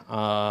more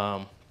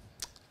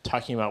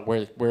talking about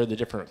where the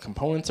different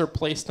components are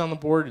placed on the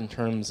board in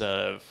terms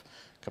of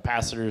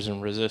capacitors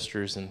and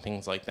resistors and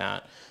things like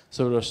that.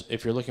 So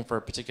if you're looking for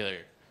a particular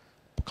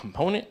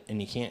component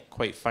and you can't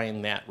quite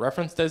find that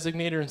reference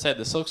designator inside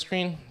the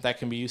silkscreen, that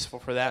can be useful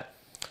for that.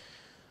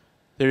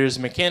 There's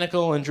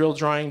mechanical and drill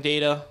drawing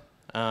data.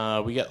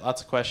 We get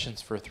lots of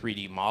questions for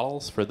 3D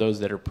models. For those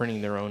that are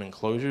printing their own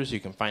enclosures, you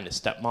can find a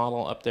step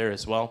model up there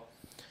as well.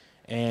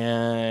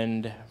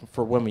 And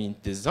for when we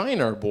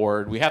design our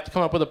board, we have to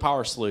come up with a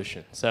power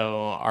solution.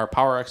 So our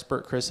power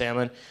expert, Chris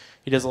Ammon,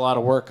 he does a lot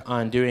of work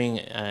on doing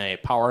a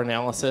power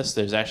analysis.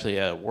 There's actually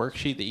a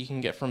worksheet that you can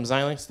get from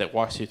Xilinx that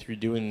walks you through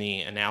doing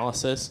the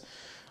analysis.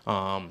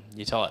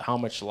 You tell it how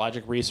much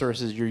logic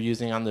resources you're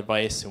using on the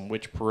device and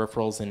which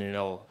peripherals, and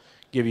it'll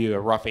give you a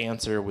rough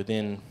answer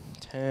within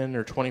 10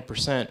 or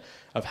 20%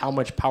 of how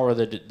much power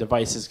the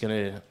device is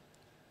going to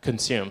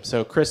consume.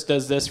 So Chris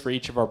does this for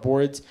each of our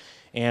boards,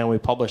 and we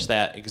publish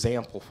that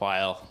example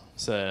file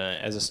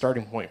as a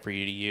starting point for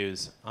you to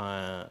use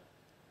on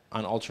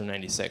Ultra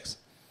 96.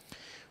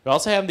 We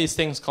also have these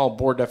things called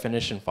board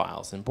definition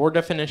files, and board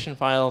definition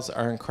files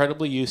are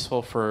incredibly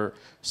useful for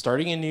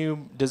starting a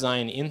new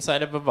design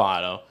inside of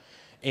Avado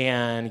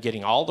and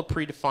getting all the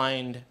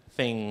predefined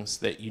things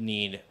that you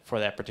need for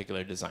that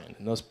particular design.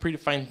 And those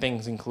predefined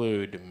things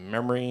include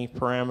memory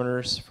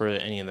parameters for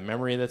any of the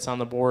memory that's on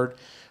the board,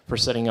 for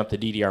setting up the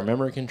DDR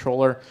memory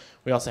controller.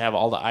 We also have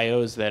all the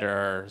IOs that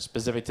are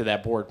specific to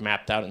that board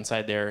mapped out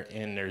inside there,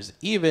 and there's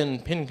even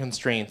pin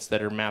constraints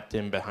that are mapped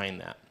in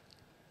behind that.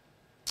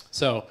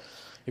 So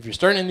if you're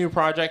starting a new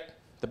project,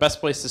 the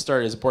best place to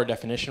start is a board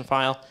definition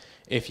file.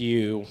 If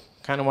you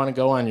kind of want to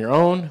go on your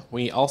own,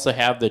 we also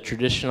have the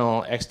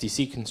traditional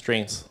XDC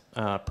constraints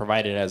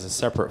provided as a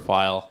separate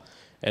file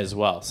as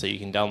well. So you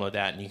can download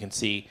that and you can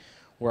see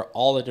where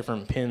all the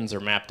different pins are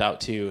mapped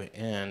out to,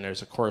 and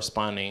there's a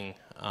corresponding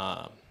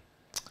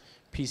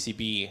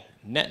PCB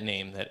net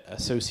name that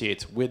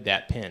associates with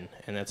that pin,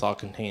 and that's all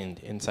contained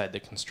inside the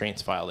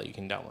constraints file that you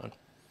can download.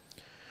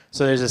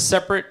 So there's a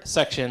separate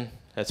section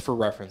that's for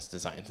reference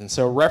designs. And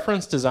so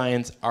reference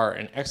designs are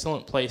an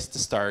excellent place to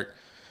start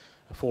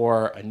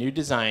for a new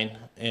design,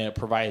 and it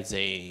provides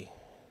a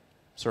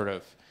sort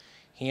of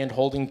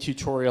hand-holding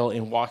tutorial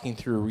in walking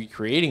through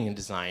recreating a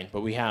design,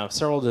 but we have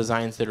several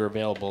designs that are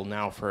available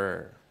now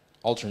for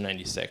Ultra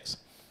 96.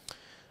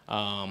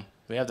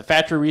 We have the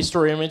factory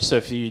restore image, so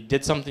if you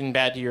did something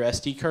bad to your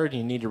SD card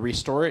and you need to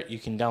restore it, you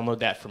can download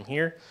that from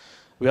here.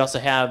 We also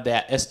have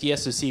that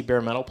SDSoC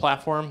bare metal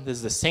platform. This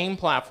is the same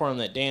platform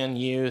that Dan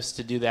used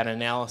to do that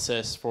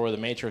analysis for the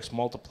matrix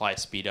multiply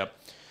speedup.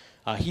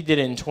 He did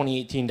it in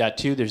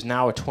 2018.2. There's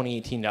now a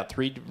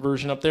 2018.3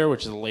 version up there,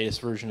 which is the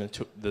latest version of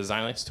the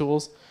Xilinx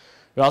tools.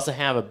 We also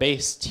have a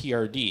base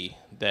TRD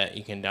that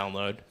you can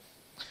download.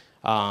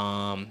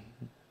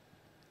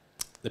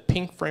 The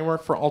Pink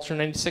framework for Ultra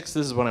 96,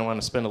 this is what I want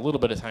to spend a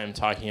little bit of time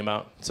talking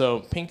about. So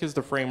Pink is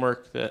the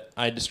framework that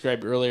I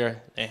described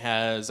earlier. It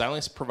has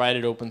Xilinx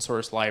provided open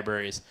source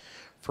libraries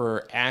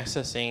for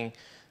accessing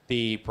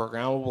the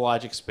programmable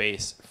logic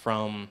space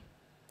from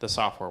the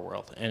software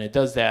world. And it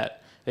does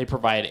that. They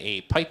provide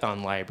a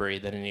Python library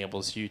that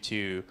enables you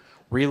to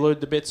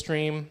reload the bit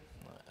stream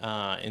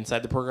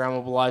inside the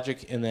programmable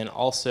logic, and then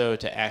also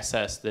to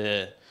access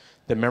the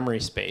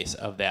memory space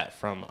of that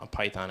from a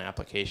Python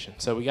application.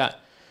 So we got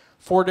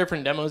 4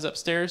 different demos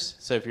upstairs.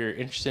 So if you're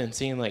interested in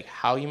seeing like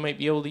how you might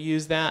be able to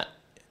use that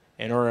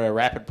in order to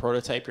rapid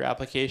prototype your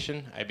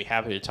application, I'd be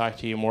happy to talk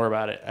to you more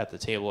about it at the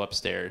table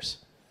upstairs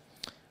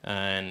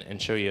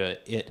and show you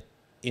it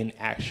in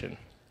action.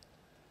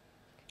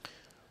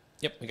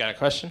 Yep, we got a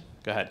question?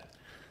 Go ahead.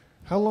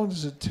 How long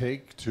does it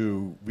take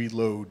to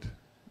reload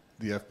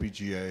the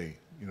FPGA,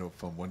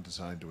 from one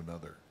design to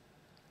another?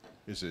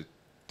 Is it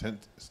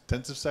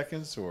tens of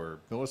seconds or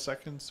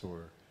milliseconds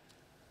or?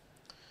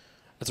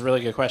 That's a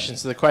really good question.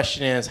 So the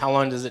question is, how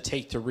long does it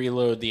take to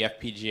reload the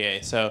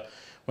FPGA? So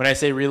when I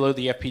say reload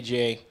the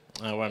FPGA,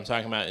 what I'm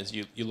talking about is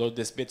you load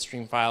this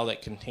bitstream file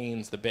that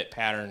contains the bit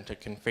pattern to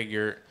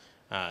configure,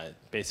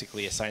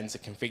 basically assigns the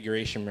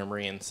configuration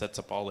memory and sets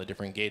up all the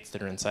different gates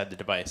that are inside the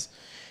device.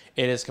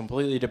 It is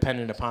completely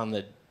dependent upon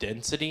the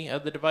density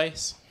of the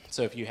device.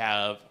 So if you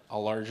have a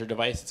larger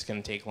device, it's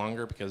going to take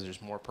longer because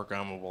there's more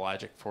programmable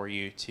logic for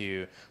you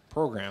to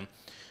program.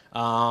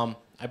 I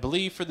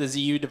believe for the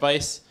ZU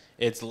device,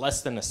 it's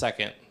less than a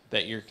second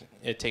that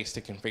it takes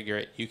to configure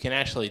it. You can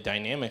actually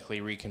dynamically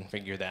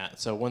reconfigure that.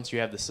 So once you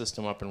have the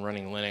system up and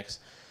running Linux,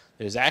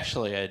 there's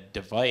actually a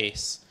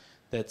device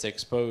that's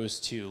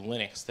exposed to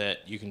Linux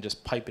that you can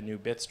just pipe a new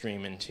bit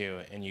stream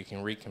into, and you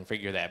can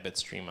reconfigure that bit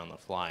stream on the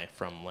fly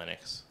from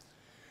Linux.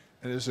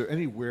 And is there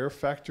any wear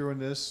factor in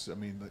this? I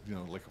mean,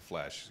 like a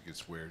flash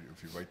gets wear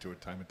if you write to it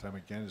time and time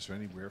again. Is there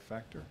any wear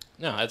factor?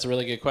 No, that's a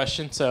really good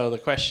question. So the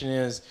question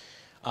is,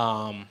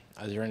 are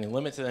there any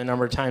limit to the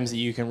number of times that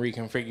you can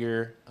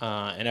reconfigure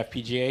an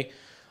FPGA?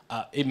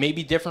 It may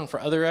be different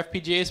for other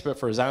FPGAs, but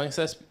for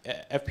Xilinx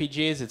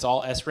FPGAs, it's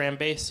all SRAM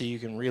based, so you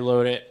can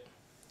reload it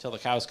till the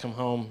cows come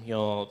home.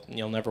 You'll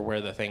never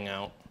wear the thing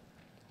out.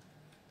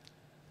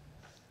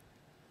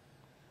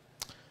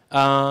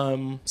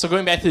 So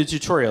going back to the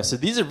tutorial, so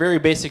these are very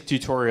basic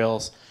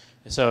tutorials.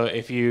 So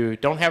if you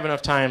don't have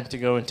enough time to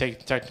go and take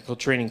the technical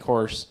training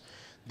course,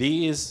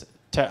 these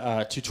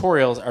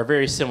tutorials are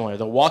very similar.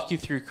 They'll walk you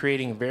through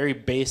creating a very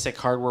basic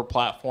hardware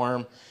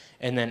platform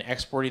and then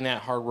exporting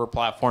that hardware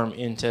platform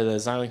into the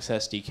Xilinx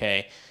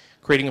SDK,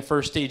 creating a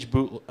first stage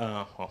boot.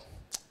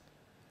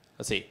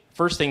 Let's see.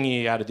 First thing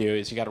you got to do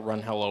is you got to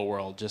run Hello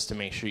World just to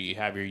make sure you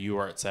have your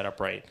UART set up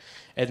right.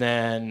 And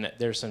then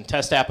there's some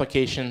test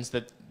applications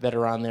that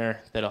are on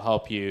there that'll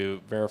help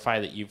you verify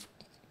that you've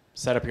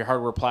set up your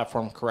hardware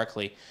platform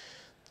correctly.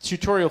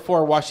 Tutorial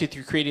 4 walks you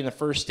through creating the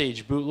first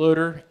stage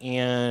bootloader,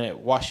 and it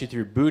walks you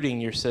through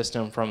booting your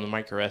system from the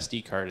micro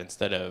SD card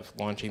instead of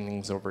launching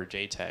things over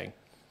JTAG.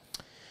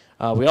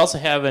 We also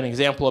have an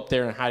example up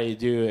there on how to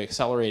do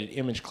accelerated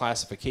image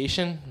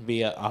classification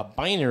via a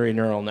binary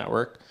neural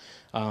network.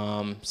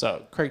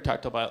 So Craig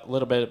talked a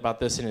little bit about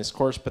this in his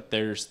course, but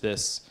there's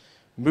this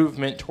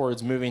moving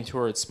towards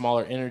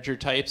smaller integer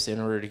types in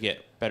order to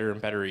get better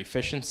and better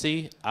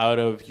efficiency out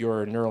of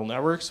your neural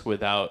networks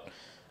without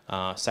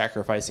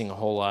sacrificing a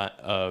whole lot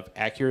of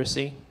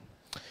accuracy.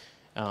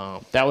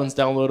 That one's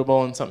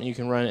downloadable and something you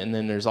can run. And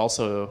then there's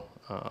also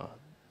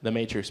the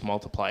matrix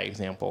multiply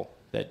example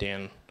that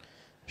Dan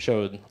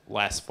showed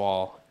last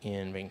fall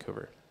in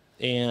Vancouver.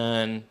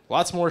 And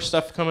lots more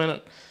stuff coming.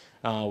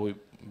 We've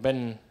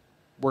been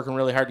working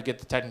really hard to get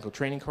the technical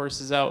training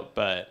courses out,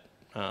 but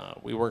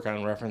we work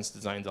on reference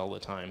designs all the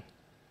time.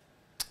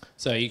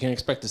 So you can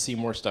expect to see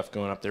more stuff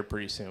going up there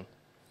pretty soon.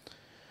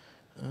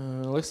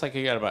 Looks like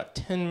I got about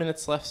 10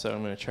 minutes left, so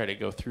I'm going to try to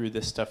go through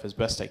this stuff as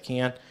best I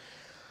can.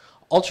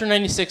 Ultra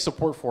 96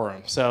 support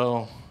forum.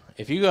 So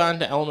if you go on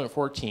to Element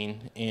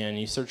 14 and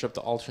you search up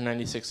the Ultra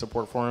 96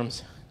 support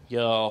forums,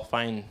 you'll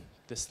find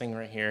this thing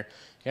right here.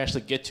 You can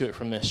actually get to it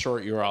from this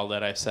short URL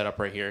that I set up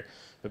right here.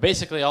 But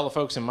basically, all the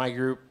folks in my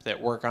group that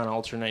work on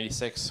Ultra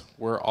 96,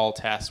 we're all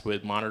tasked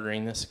with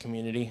monitoring this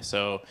community.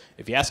 So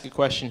if you ask a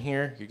question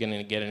here, you're going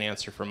to get an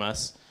answer from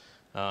us.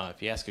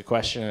 If you ask a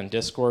question on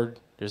Discord,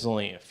 there's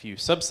only a few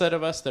subset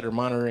of us that are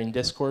monitoring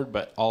Discord,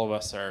 but all of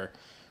us are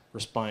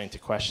responding to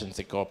questions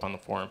that go up on the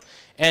forum.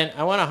 And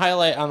I want to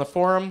highlight on the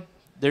forum,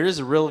 there is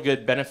a real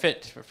good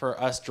benefit for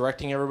us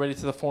directing everybody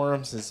to the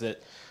forums, is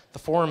that the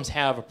forums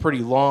have a pretty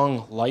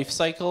long life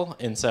cycle,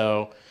 and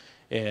so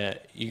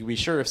you can be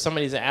sure if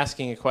somebody's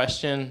asking a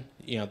question,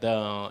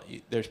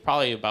 there's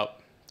probably about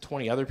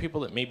 20 other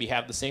people that maybe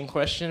have the same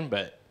question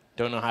but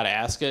don't know how to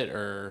ask it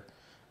or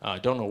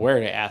don't know where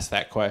to ask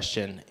that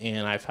question.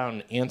 And I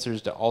found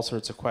answers to all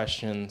sorts of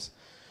questions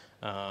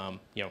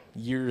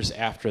years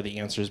after the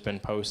answer's been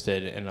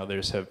posted, and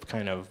others have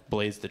kind of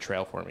blazed the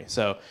trail for me.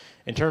 So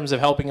in terms of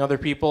helping other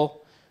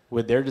people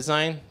with their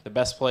design, the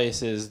best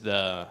place is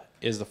the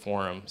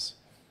forums.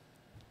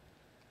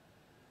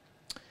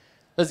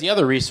 There's the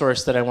other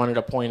resource that I wanted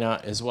to point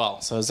out as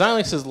well. So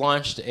Xilinx has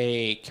launched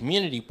a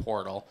community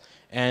portal,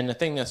 and the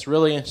thing that's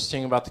really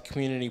interesting about the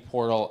community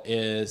portal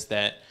is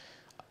that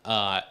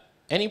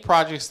any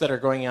projects that are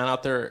going on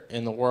out there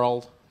in the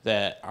world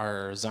that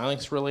are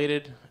Xilinx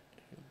related,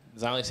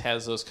 Xilinx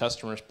has those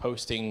customers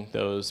posting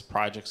those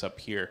projects up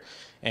here.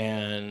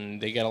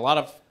 And they get a lot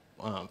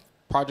of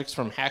projects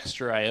from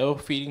Hackster.io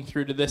feeding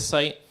through to this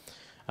site.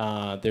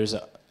 There's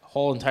a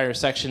whole entire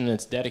section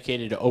that's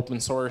dedicated to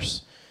open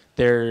source.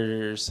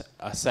 There's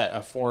a set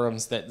of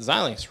forums that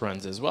Xilinx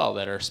runs as well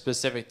that are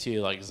specific to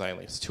like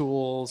Xilinx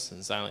tools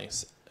and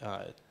Xilinx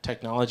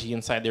technology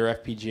inside their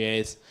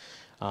FPGAs.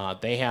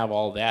 They have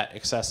all that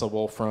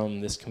accessible from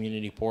this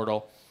community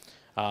portal.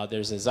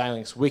 There's a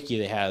Xilinx wiki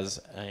that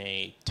has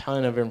a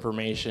ton of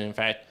information. In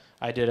fact,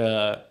 I did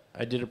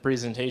a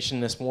presentation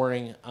this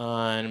morning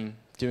on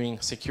doing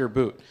secure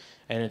boot,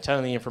 and a ton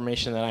of the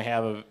information that I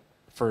have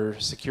for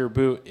secure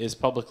boot is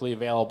publicly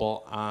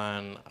available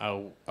on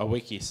a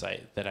wiki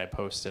site that I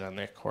posted on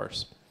that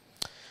course.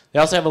 They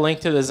also have a link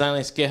to the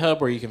Xilinx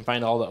GitHub where you can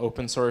find all the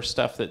open source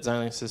stuff that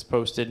Xilinx has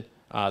posted.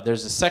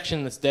 There's a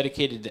section that's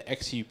dedicated to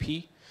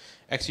XUP.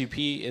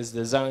 XUP is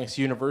the Xilinx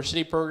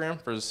University program.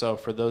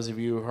 For those of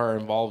you who are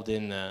involved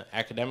in the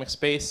academic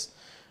space,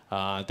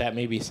 that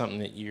may be something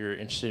that you're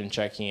interested in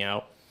checking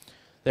out.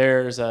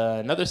 There's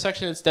another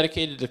section that's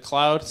dedicated to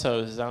cloud.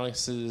 So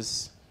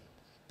Xilinx's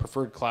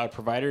preferred cloud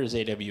provider is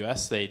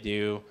AWS. They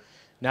do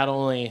not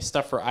only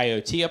stuff for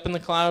IoT up in the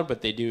cloud,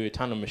 but they do a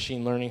ton of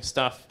machine learning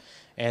stuff.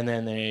 And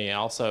then they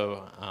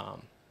also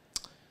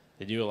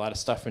they do a lot of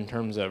stuff in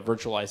terms of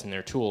virtualizing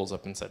their tools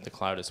up inside the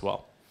cloud as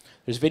well.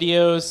 There's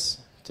videos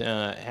to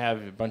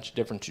have a bunch of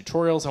different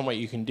tutorials on what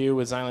you can do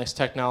with Xilinx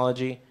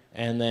technology.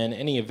 And then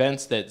any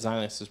events that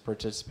Xilinx is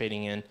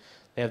participating in,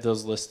 they have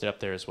those listed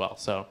up there as well.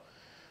 So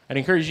I'd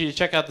encourage you to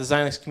check out the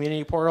Xilinx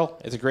community portal.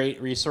 It's a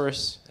great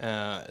resource,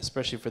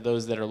 especially for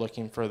those that are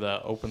looking for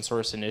the open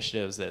source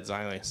initiatives that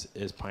Xilinx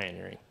is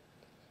pioneering.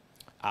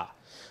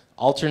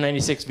 Ultra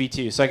 96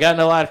 V2. So I got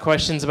a lot of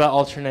questions about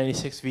Ultra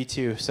 96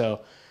 V2, so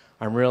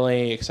I'm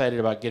really excited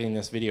about getting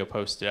this video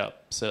posted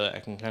up so that I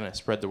can kind of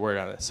spread the word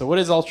on it. So what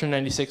is Ultra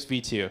 96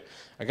 V2?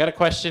 I got a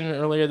question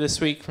earlier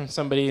this week from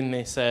somebody, and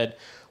they said,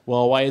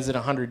 well, why is it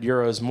 100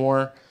 euros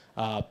more?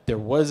 There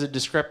was a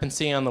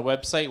discrepancy on the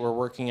website. We're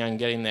working on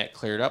getting that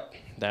cleared up.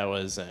 That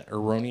was an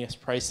erroneous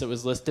price that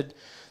was listed.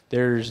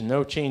 There's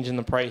no change in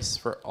the price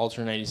for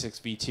Ultra 96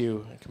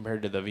 V2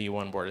 compared to the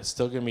V1 board. It's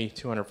still going to be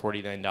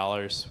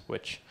 $249,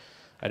 which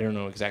I don't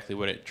know exactly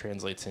what it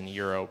translates in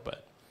euro,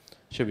 but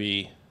should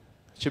be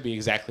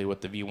exactly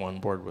what the V1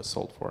 board was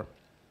sold for.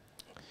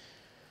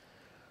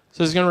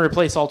 So it's going to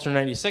replace Ultra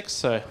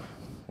 96. I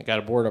got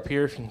a board up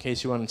here in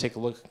case you want to take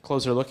a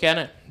closer look at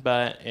it,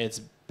 but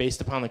it's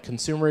based upon the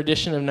consumer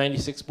edition of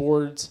 96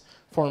 boards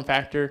form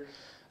factor,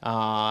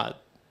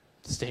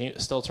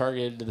 still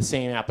targeted to the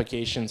same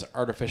applications: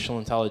 artificial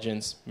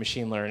intelligence,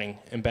 machine learning,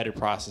 embedded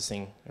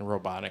processing, and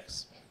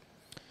robotics.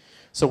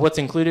 So what's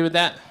included with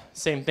that?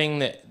 Same thing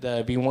that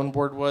the V1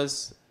 board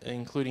was,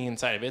 including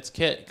inside of its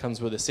kit. It comes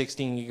with a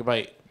 16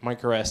 gigabyte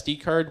micro SD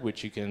card,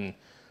 which you can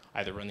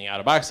either run the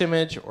out-of-box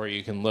image, or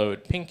you can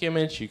load pink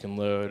image. You can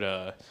load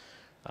a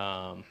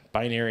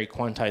binary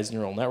quantized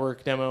neural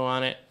network demo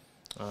on it.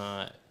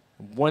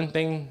 One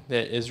thing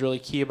that is really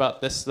key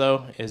about this,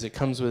 though, is it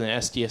comes with an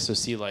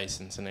SDSoC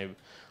license, and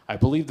I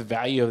believe the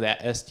value of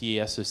that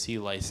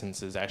SDSoC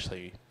license is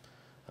actually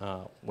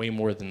way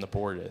more than the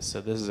board is.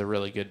 So this is a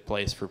really good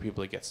place for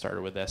people to get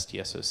started with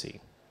SDSOC.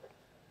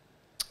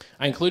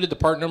 I included the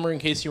part number in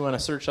case you want to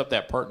search up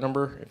that part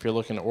number if you're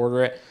looking to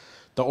order it.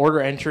 The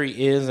order entry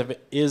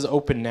is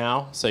open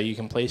now, so you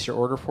can place your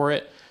order for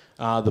it.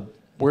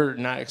 We're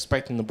not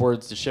expecting the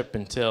boards to ship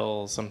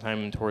until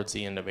sometime towards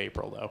the end of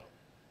April, though.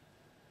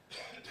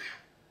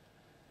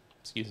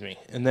 Excuse me.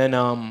 And then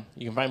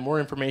you can find more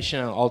information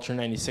on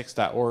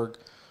ultra96.org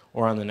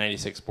or on the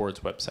 96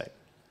 Boards website.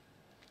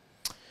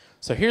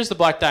 So here's the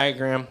block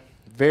diagram.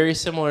 Very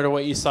similar to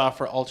what you saw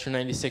for Ultra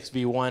 96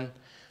 V1.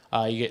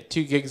 You get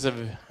 2 gigs of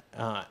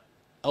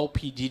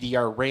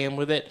LPDDR RAM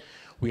with it.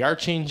 We are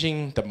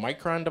changing the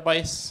Micron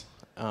device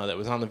that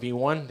was on the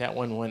V1. That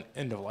one went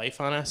end of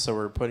life on us, so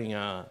we're putting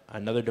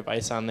another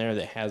device on there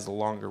that has a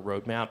longer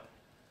roadmap.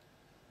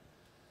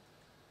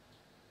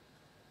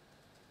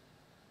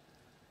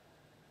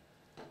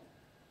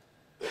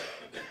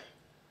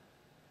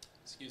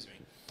 Excuse me.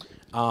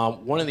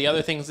 One of the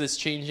other things that's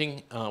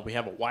changing, we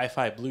have a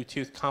Wi-Fi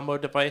Bluetooth combo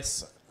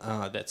device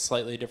that's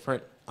slightly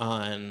different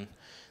on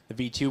the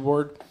V2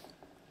 board.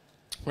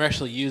 We're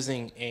actually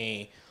using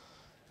a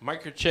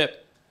microchip.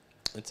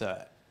 It's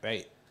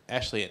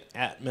actually an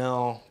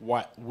Atmel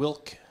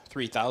Wilk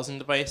 3000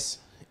 device,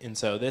 and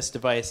so this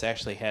device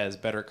actually has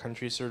better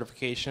country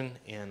certification,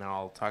 and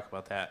I'll talk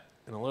about that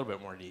in a little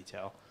bit more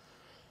detail.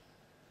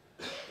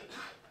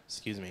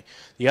 Excuse me.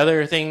 The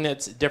other thing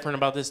that's different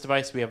about this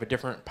device, we have a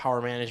different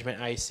power management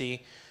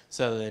IC.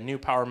 So the new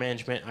power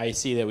management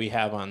IC that we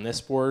have on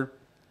this board,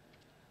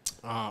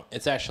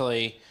 it's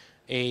actually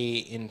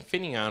a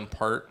Infineon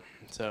part.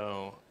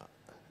 So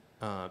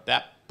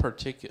that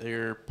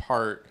particular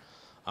part,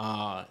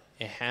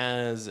 it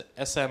has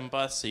SM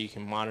bus, so you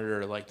can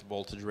monitor like the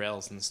voltage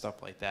rails and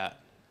stuff like that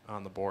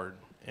on the board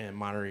and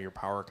monitor your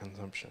power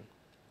consumption.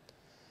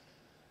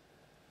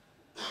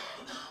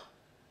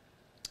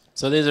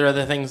 So these are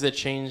other things that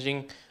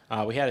changing.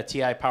 We had a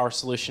TI power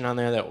solution on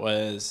there that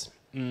was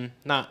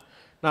not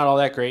all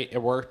that great.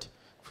 It worked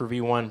for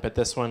V1, but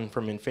this one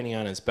from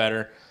Infineon is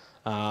better.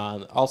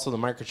 Also the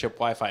microchip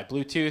Wi-Fi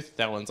Bluetooth,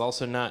 that one's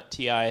also not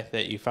TI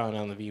that you found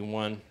on the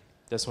V1.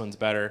 This one's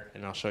better,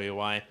 and I'll show you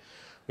why.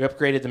 We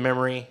upgraded the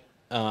memory.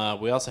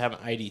 We also have an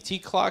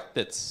IDT clock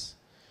that's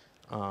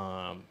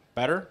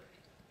better.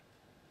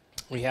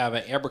 We have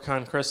an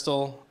Abercon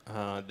crystal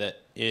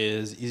that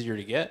is easier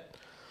to get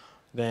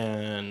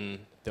than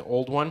the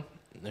old one.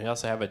 We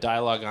also have a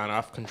dialogue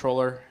on-off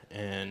controller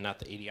and not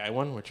the ADI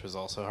one, which was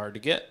also hard to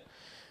get.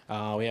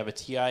 We have a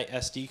TI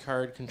SD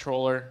card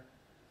controller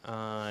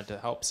to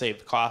help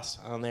save cost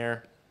on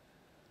there.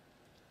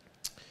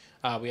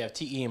 We have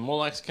TE and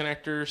Molex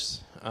connectors,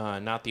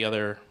 not the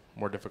other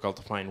more difficult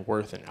to find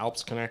Worth and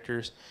Alps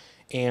connectors.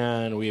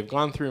 And we have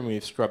gone through and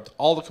we've scrubbed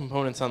all the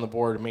components on the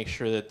board to make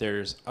sure that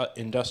there's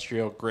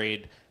industrial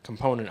grade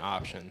component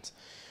options.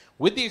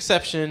 With the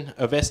exception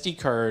of SD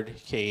card,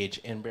 cage,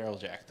 and barrel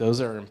jack.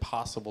 Those are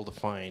impossible to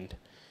find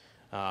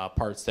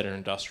parts that are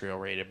industrial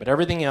rated. But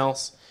everything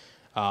else,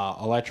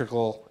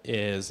 electrical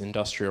is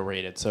industrial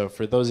rated. So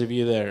for those of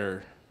you that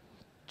are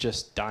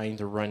just dying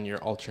to run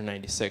your Ultra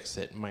 96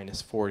 at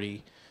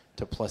 -40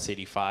 to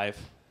 +85,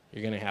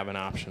 you're going to have an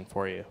option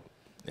for you.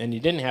 And you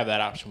didn't have that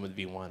option with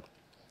V1.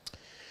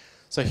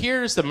 So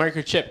here's the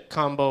microchip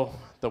combo,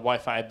 the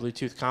Wi-Fi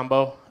Bluetooth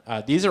combo.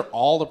 These are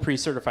all the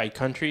pre-certified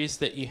countries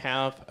that you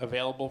have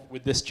available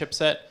with this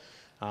chipset.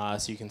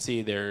 So you can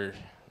see there's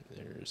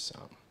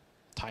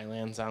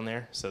Thailand's on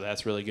there, so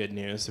that's really good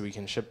news. So we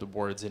can ship the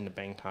boards into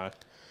Bangkok.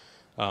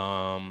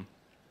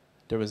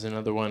 There was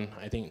another one,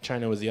 I think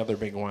China was the other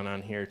big one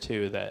on here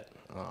too that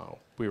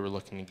we were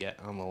looking to get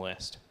on the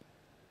list.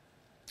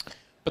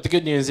 But the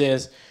good news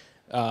is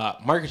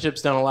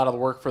Microchip's done a lot of the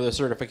work for the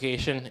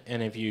certification,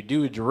 and if you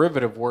do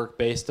derivative work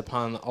based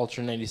upon the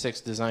Ultra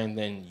 96 design,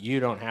 then you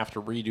don't have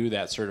to redo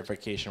that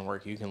certification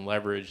work. You can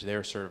leverage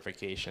their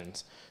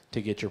certifications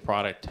to get your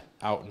product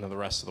out into the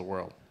rest of the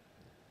world.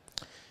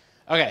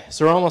 Okay,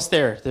 so we're almost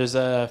there. There's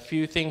a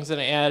few things that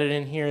I added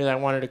in here that I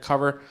wanted to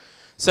cover.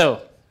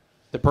 So,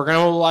 the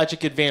programmable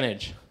logic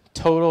advantage.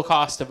 Total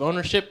cost of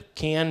ownership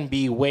can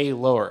be way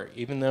lower,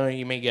 even though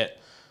you may get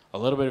a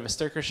little bit of a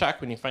sticker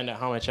shock when you find out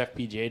how much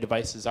FPGA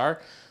devices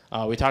are.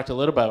 We talked a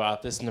little bit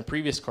about this in the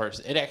previous course.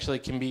 It actually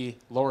can be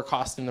lower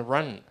cost in the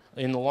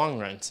long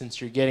run,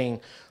 since you're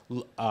getting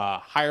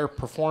higher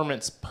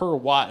performance per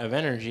watt of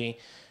energy.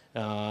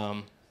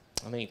 I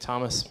think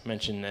Thomas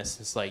mentioned this.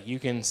 It's like you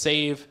can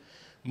save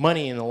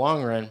money in the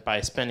long run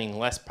by spending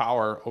less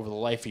power over the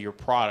life of your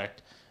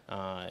product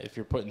if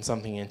you're putting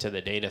something into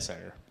the data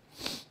center.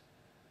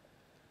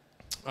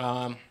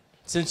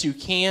 Since you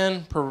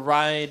can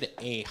provide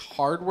a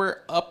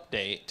hardware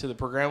update to the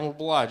programmable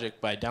logic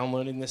by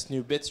downloading this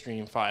new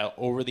bitstream file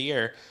over the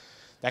air,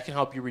 that can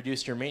help you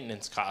reduce your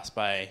maintenance costs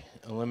by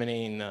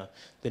eliminating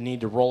the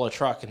need to roll a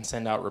truck and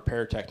send out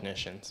repair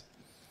technicians.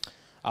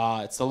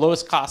 It's the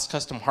lowest cost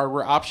custom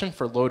hardware option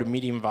for low to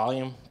medium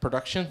volume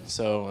production.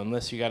 So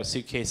unless you got a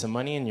suitcase of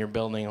money and you're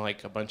building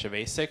like a bunch of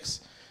ASICs,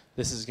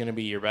 this is going to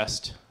be your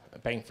best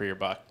bang for your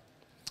buck.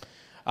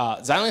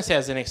 Xilinx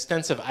has an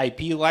extensive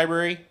IP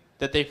library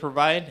that they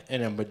provide,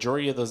 and a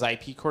majority of those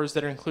IP cores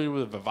that are included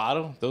with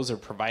Vivado, those are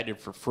provided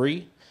for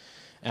free.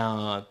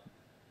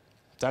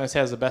 Xilinx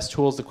has the best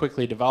tools to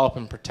quickly develop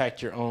and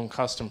protect your own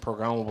custom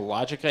programmable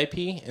logic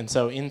IP. And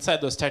so inside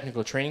those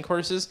technical training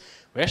courses,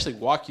 we actually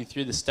walk you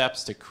through the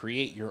steps to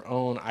create your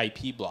own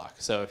IP block.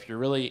 So if you're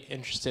really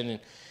interested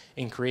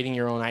in creating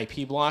your own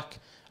IP block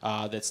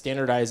that's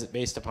standardized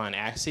based upon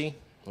AXI,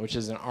 which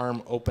is an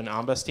ARM Open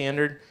AMBA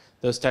standard,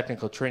 those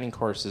technical training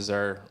courses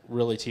are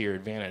really to your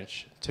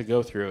advantage to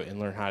go through and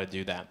learn how to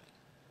do that.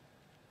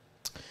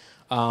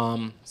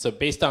 So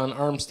based on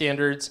ARM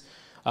standards,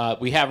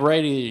 we have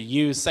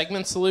ready-to-use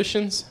segment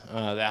solutions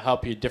that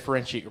help you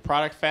differentiate your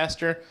product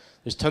faster.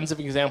 There's tons of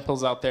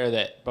examples out there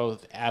that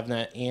both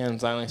Avnet and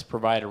Xilinx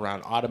provide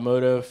around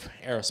automotive,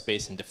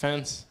 aerospace and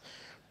defense,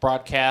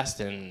 broadcast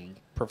and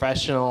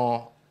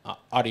professional,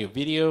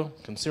 audio-video,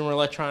 consumer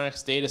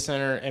electronics, data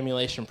center,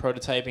 emulation,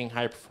 prototyping,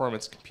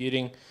 high-performance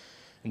computing,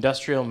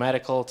 industrial,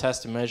 medical,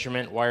 test and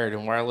measurement, wired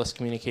and wireless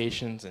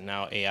communications, and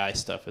now AI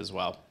stuff as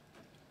well.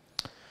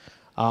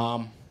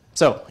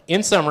 So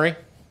in summary,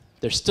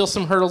 there's still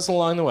some hurdles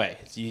along the way.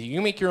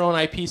 You make your own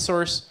IP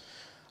source,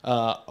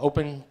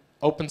 open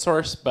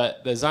source,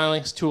 but the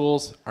Xilinx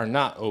tools are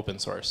not open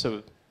source.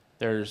 So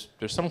there's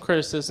some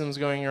criticisms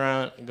going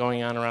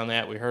on around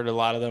that. We heard a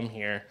lot of them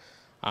here.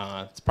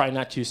 It's probably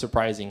not too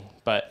surprising,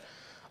 but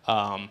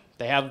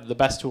they have the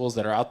best tools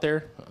that are out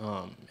there.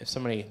 If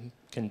somebody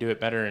can do it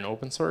better in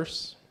open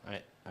source,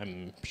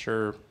 I'm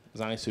sure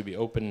Xilinx would be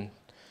open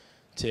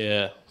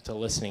to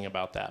listening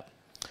about that.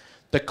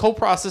 The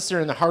coprocessor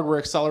and the hardware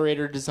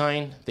accelerator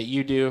design that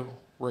you do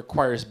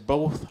requires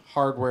both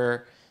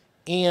hardware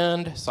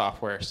and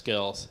software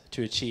skills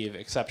to achieve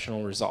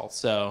exceptional results.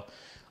 So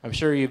I'm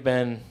sure you've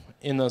been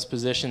in those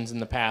positions in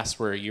the past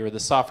where you're the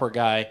software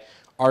guy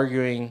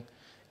arguing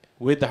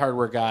with the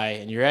hardware guy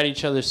and you're at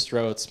each other's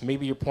throats.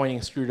 Maybe you're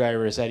pointing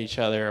screwdrivers at each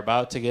other,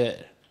 about to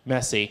get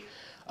messy.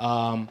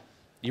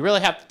 You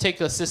really have to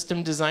take a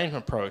system design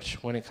approach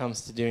when it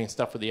comes to doing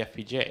stuff with the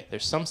FPGA.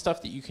 There's some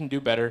stuff that you can do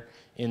better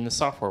in the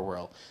software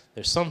world.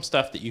 There's some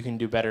stuff that you can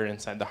do better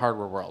inside the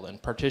hardware world. And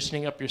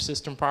partitioning up your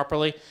system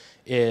properly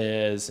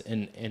is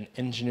an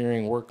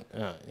engineering work.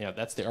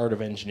 That's the art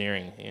of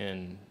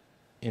engineering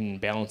in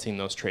balancing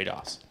those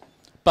trade-offs.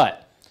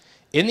 But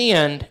in the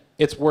end,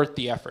 it's worth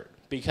the effort,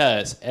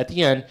 because at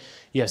the end,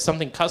 you have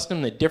something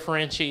custom that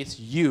differentiates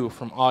you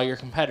from all your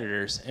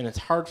competitors, and it's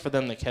hard for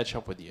them to catch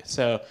up with you.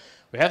 So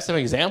we have some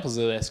examples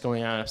of this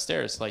going on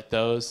upstairs, like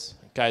those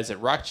guys at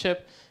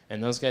Rockchip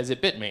and those guys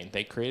at Bitmain.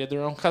 They created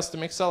their own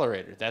custom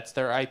accelerator. That's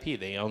their IP.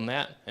 They own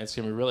that, and it's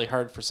going to be really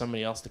hard for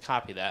somebody else to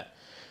copy that.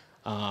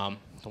 The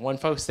one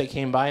folks, they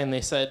came by and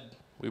they said,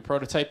 we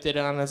prototyped it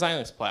on a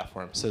Xilinx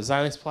platform. So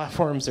Xilinx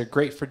platforms are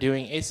great for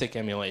doing ASIC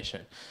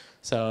emulation.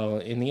 So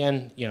in the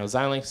end,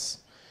 Xilinx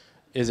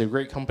is a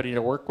great company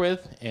to work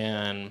with,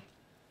 and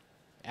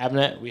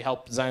Avnet, we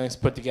help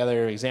Xilinx put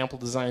together example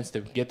designs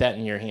to get that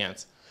in your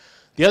hands.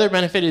 The other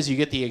benefit is you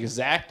get the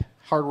exact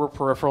hardware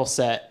peripheral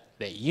set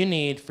that you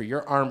need for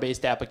your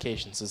ARM-based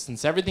application. So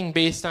since everything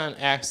based on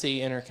AXI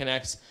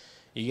interconnects,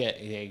 you get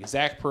the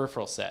exact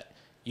peripheral set.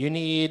 You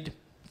need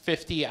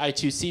 50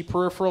 I2C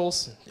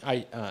peripherals,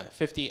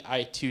 50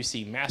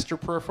 I2C master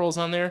peripherals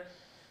on there.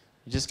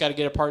 You just got to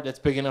get a part that's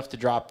big enough to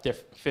drop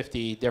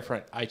 50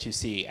 different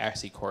I2C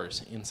AXI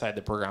cores inside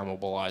the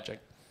programmable logic.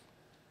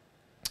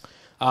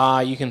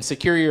 You can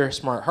secure your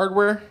smart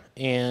hardware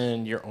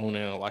and your own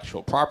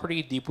intellectual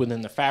property deep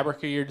within the fabric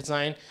of your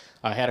design.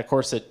 I had a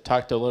course that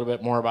talked a little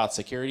bit more about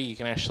security. You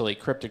can actually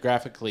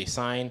cryptographically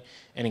sign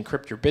and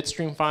encrypt your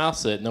bitstream file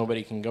so that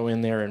nobody can go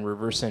in there and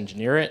reverse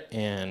engineer it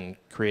and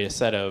create a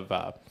set of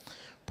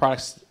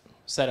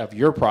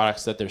your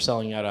products that they're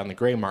selling out on the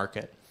gray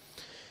market.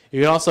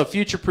 You can also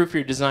future-proof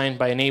your design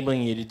by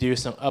enabling you to do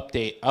some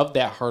update of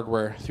that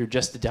hardware through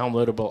just a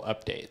downloadable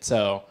update.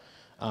 So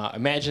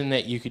imagine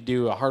that you could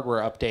do a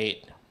hardware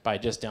update by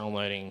just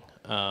downloading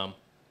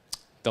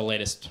the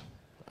latest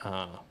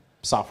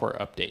software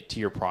update to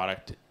your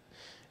product.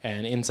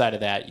 And inside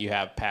of that, you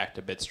have packed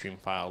a bitstream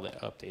file that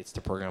updates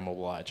to programmable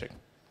logic.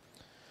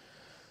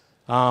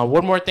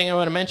 One more thing I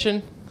want to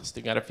mention.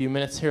 Still got a few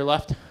minutes here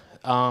left.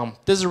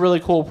 This is a really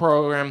cool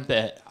program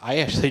that I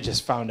actually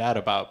just found out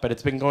about, but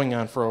it's been going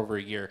on for over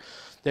a year.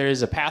 There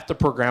is a Path to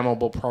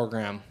Programmable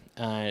program.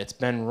 It's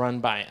been run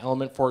by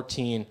Element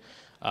 14.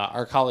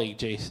 Our colleague,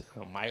 Jason,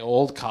 my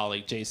old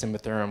colleague, Jason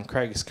Mathurum,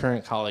 Craig's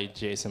current colleague,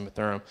 Jason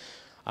Mathurum,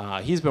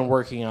 he's been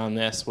working on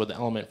this with the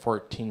Element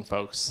 14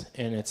 folks,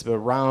 and it's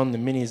around the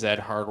Mini-Z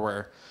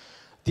hardware.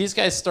 These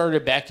guys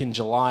started back in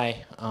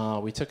July.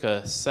 We took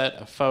a set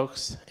of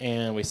folks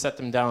and we set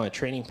them down a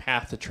training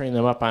path to train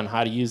them up on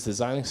how to use the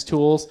Xilinx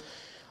tools.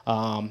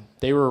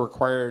 They were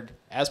required,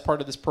 as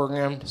part of this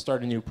program, to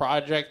start a new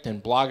project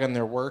and blog on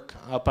their work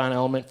up on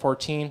Element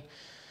 14.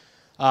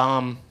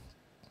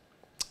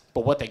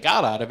 But what they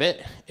got out of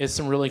it is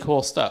some really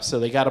cool stuff. So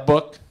they got a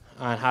book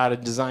on how to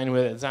design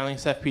with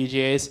Xilinx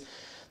FPGAs.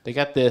 They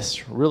got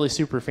this really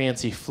super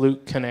fancy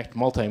Fluke Connect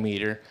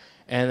multimeter.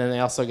 And then they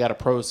also got a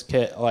pros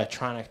kit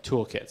electronic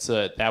toolkit.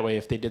 So that way,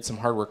 if they did some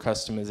hardware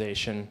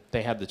customization,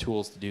 they had the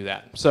tools to do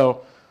that.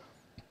 So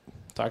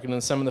talking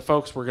to some of the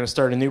folks, we're going to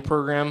start a new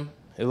program,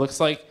 it looks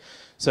like.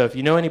 So if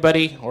you know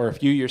anybody, or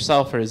if you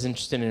yourself are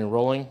interested in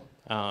enrolling,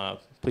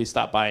 please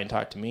stop by and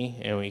talk to me,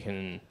 and we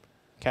can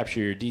capture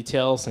your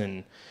details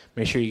and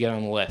make sure you get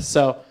on the list.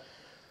 So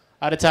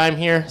out of time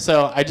here,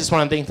 so I just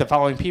want to thank the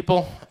following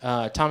people.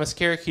 Thomas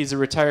Carrick, he's a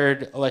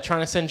retired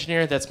electronics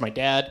engineer. That's my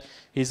dad.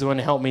 He's the one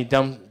who helped me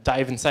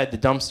dive inside the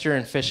dumpster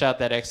and fish out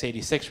that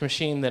x86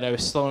 machine that I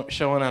was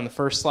showing on the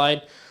first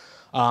slide.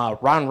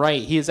 Ron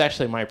Wright, he is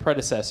actually my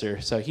predecessor,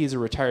 so he's a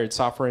retired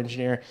software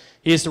engineer.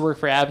 He used to work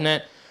for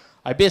Avnet.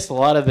 I based a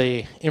lot of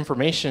the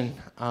information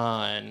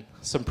on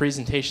some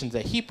presentations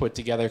that he put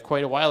together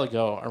quite a while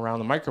ago around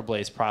the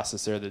microblaze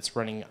processor that's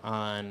running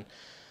on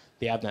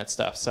the Avnet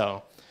stuff.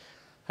 So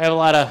I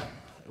have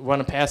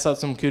want to pass out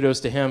some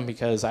kudos to him,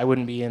 because I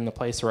wouldn't be in the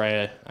place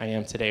where I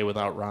am today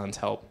without Ron's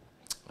help.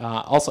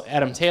 Also,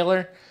 Adam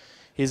Taylor,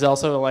 he's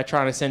also an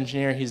electronics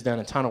engineer. He's done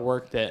a ton of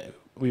work that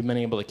we've been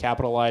able to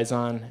capitalize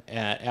on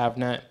at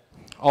Avnet.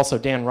 Also,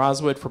 Dan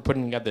Roswood for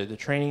putting together the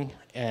training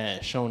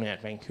shown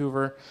at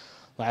Vancouver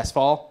last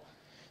fall.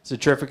 He's a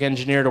terrific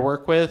engineer to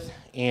work with,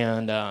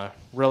 and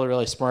really,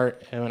 really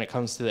smart when it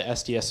comes to the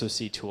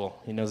SDSOC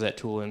tool. He knows that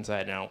tool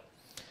inside and out.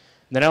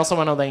 And then I also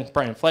want to thank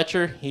Brian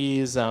Fletcher.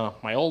 He's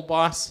my old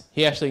boss.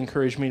 He actually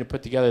encouraged me to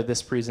put together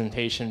this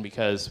presentation,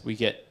 because we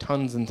get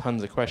tons and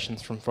tons of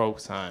questions from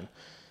folks on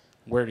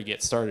where to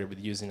get started with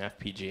using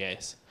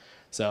FPGAs.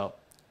 So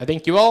I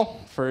thank you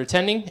all for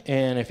attending,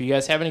 and if you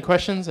guys have any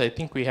questions, I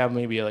think we have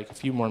maybe like a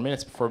few more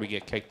minutes before we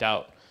get kicked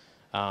out.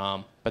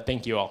 But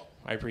thank you all.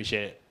 I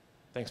appreciate it.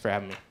 Thanks for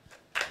having me.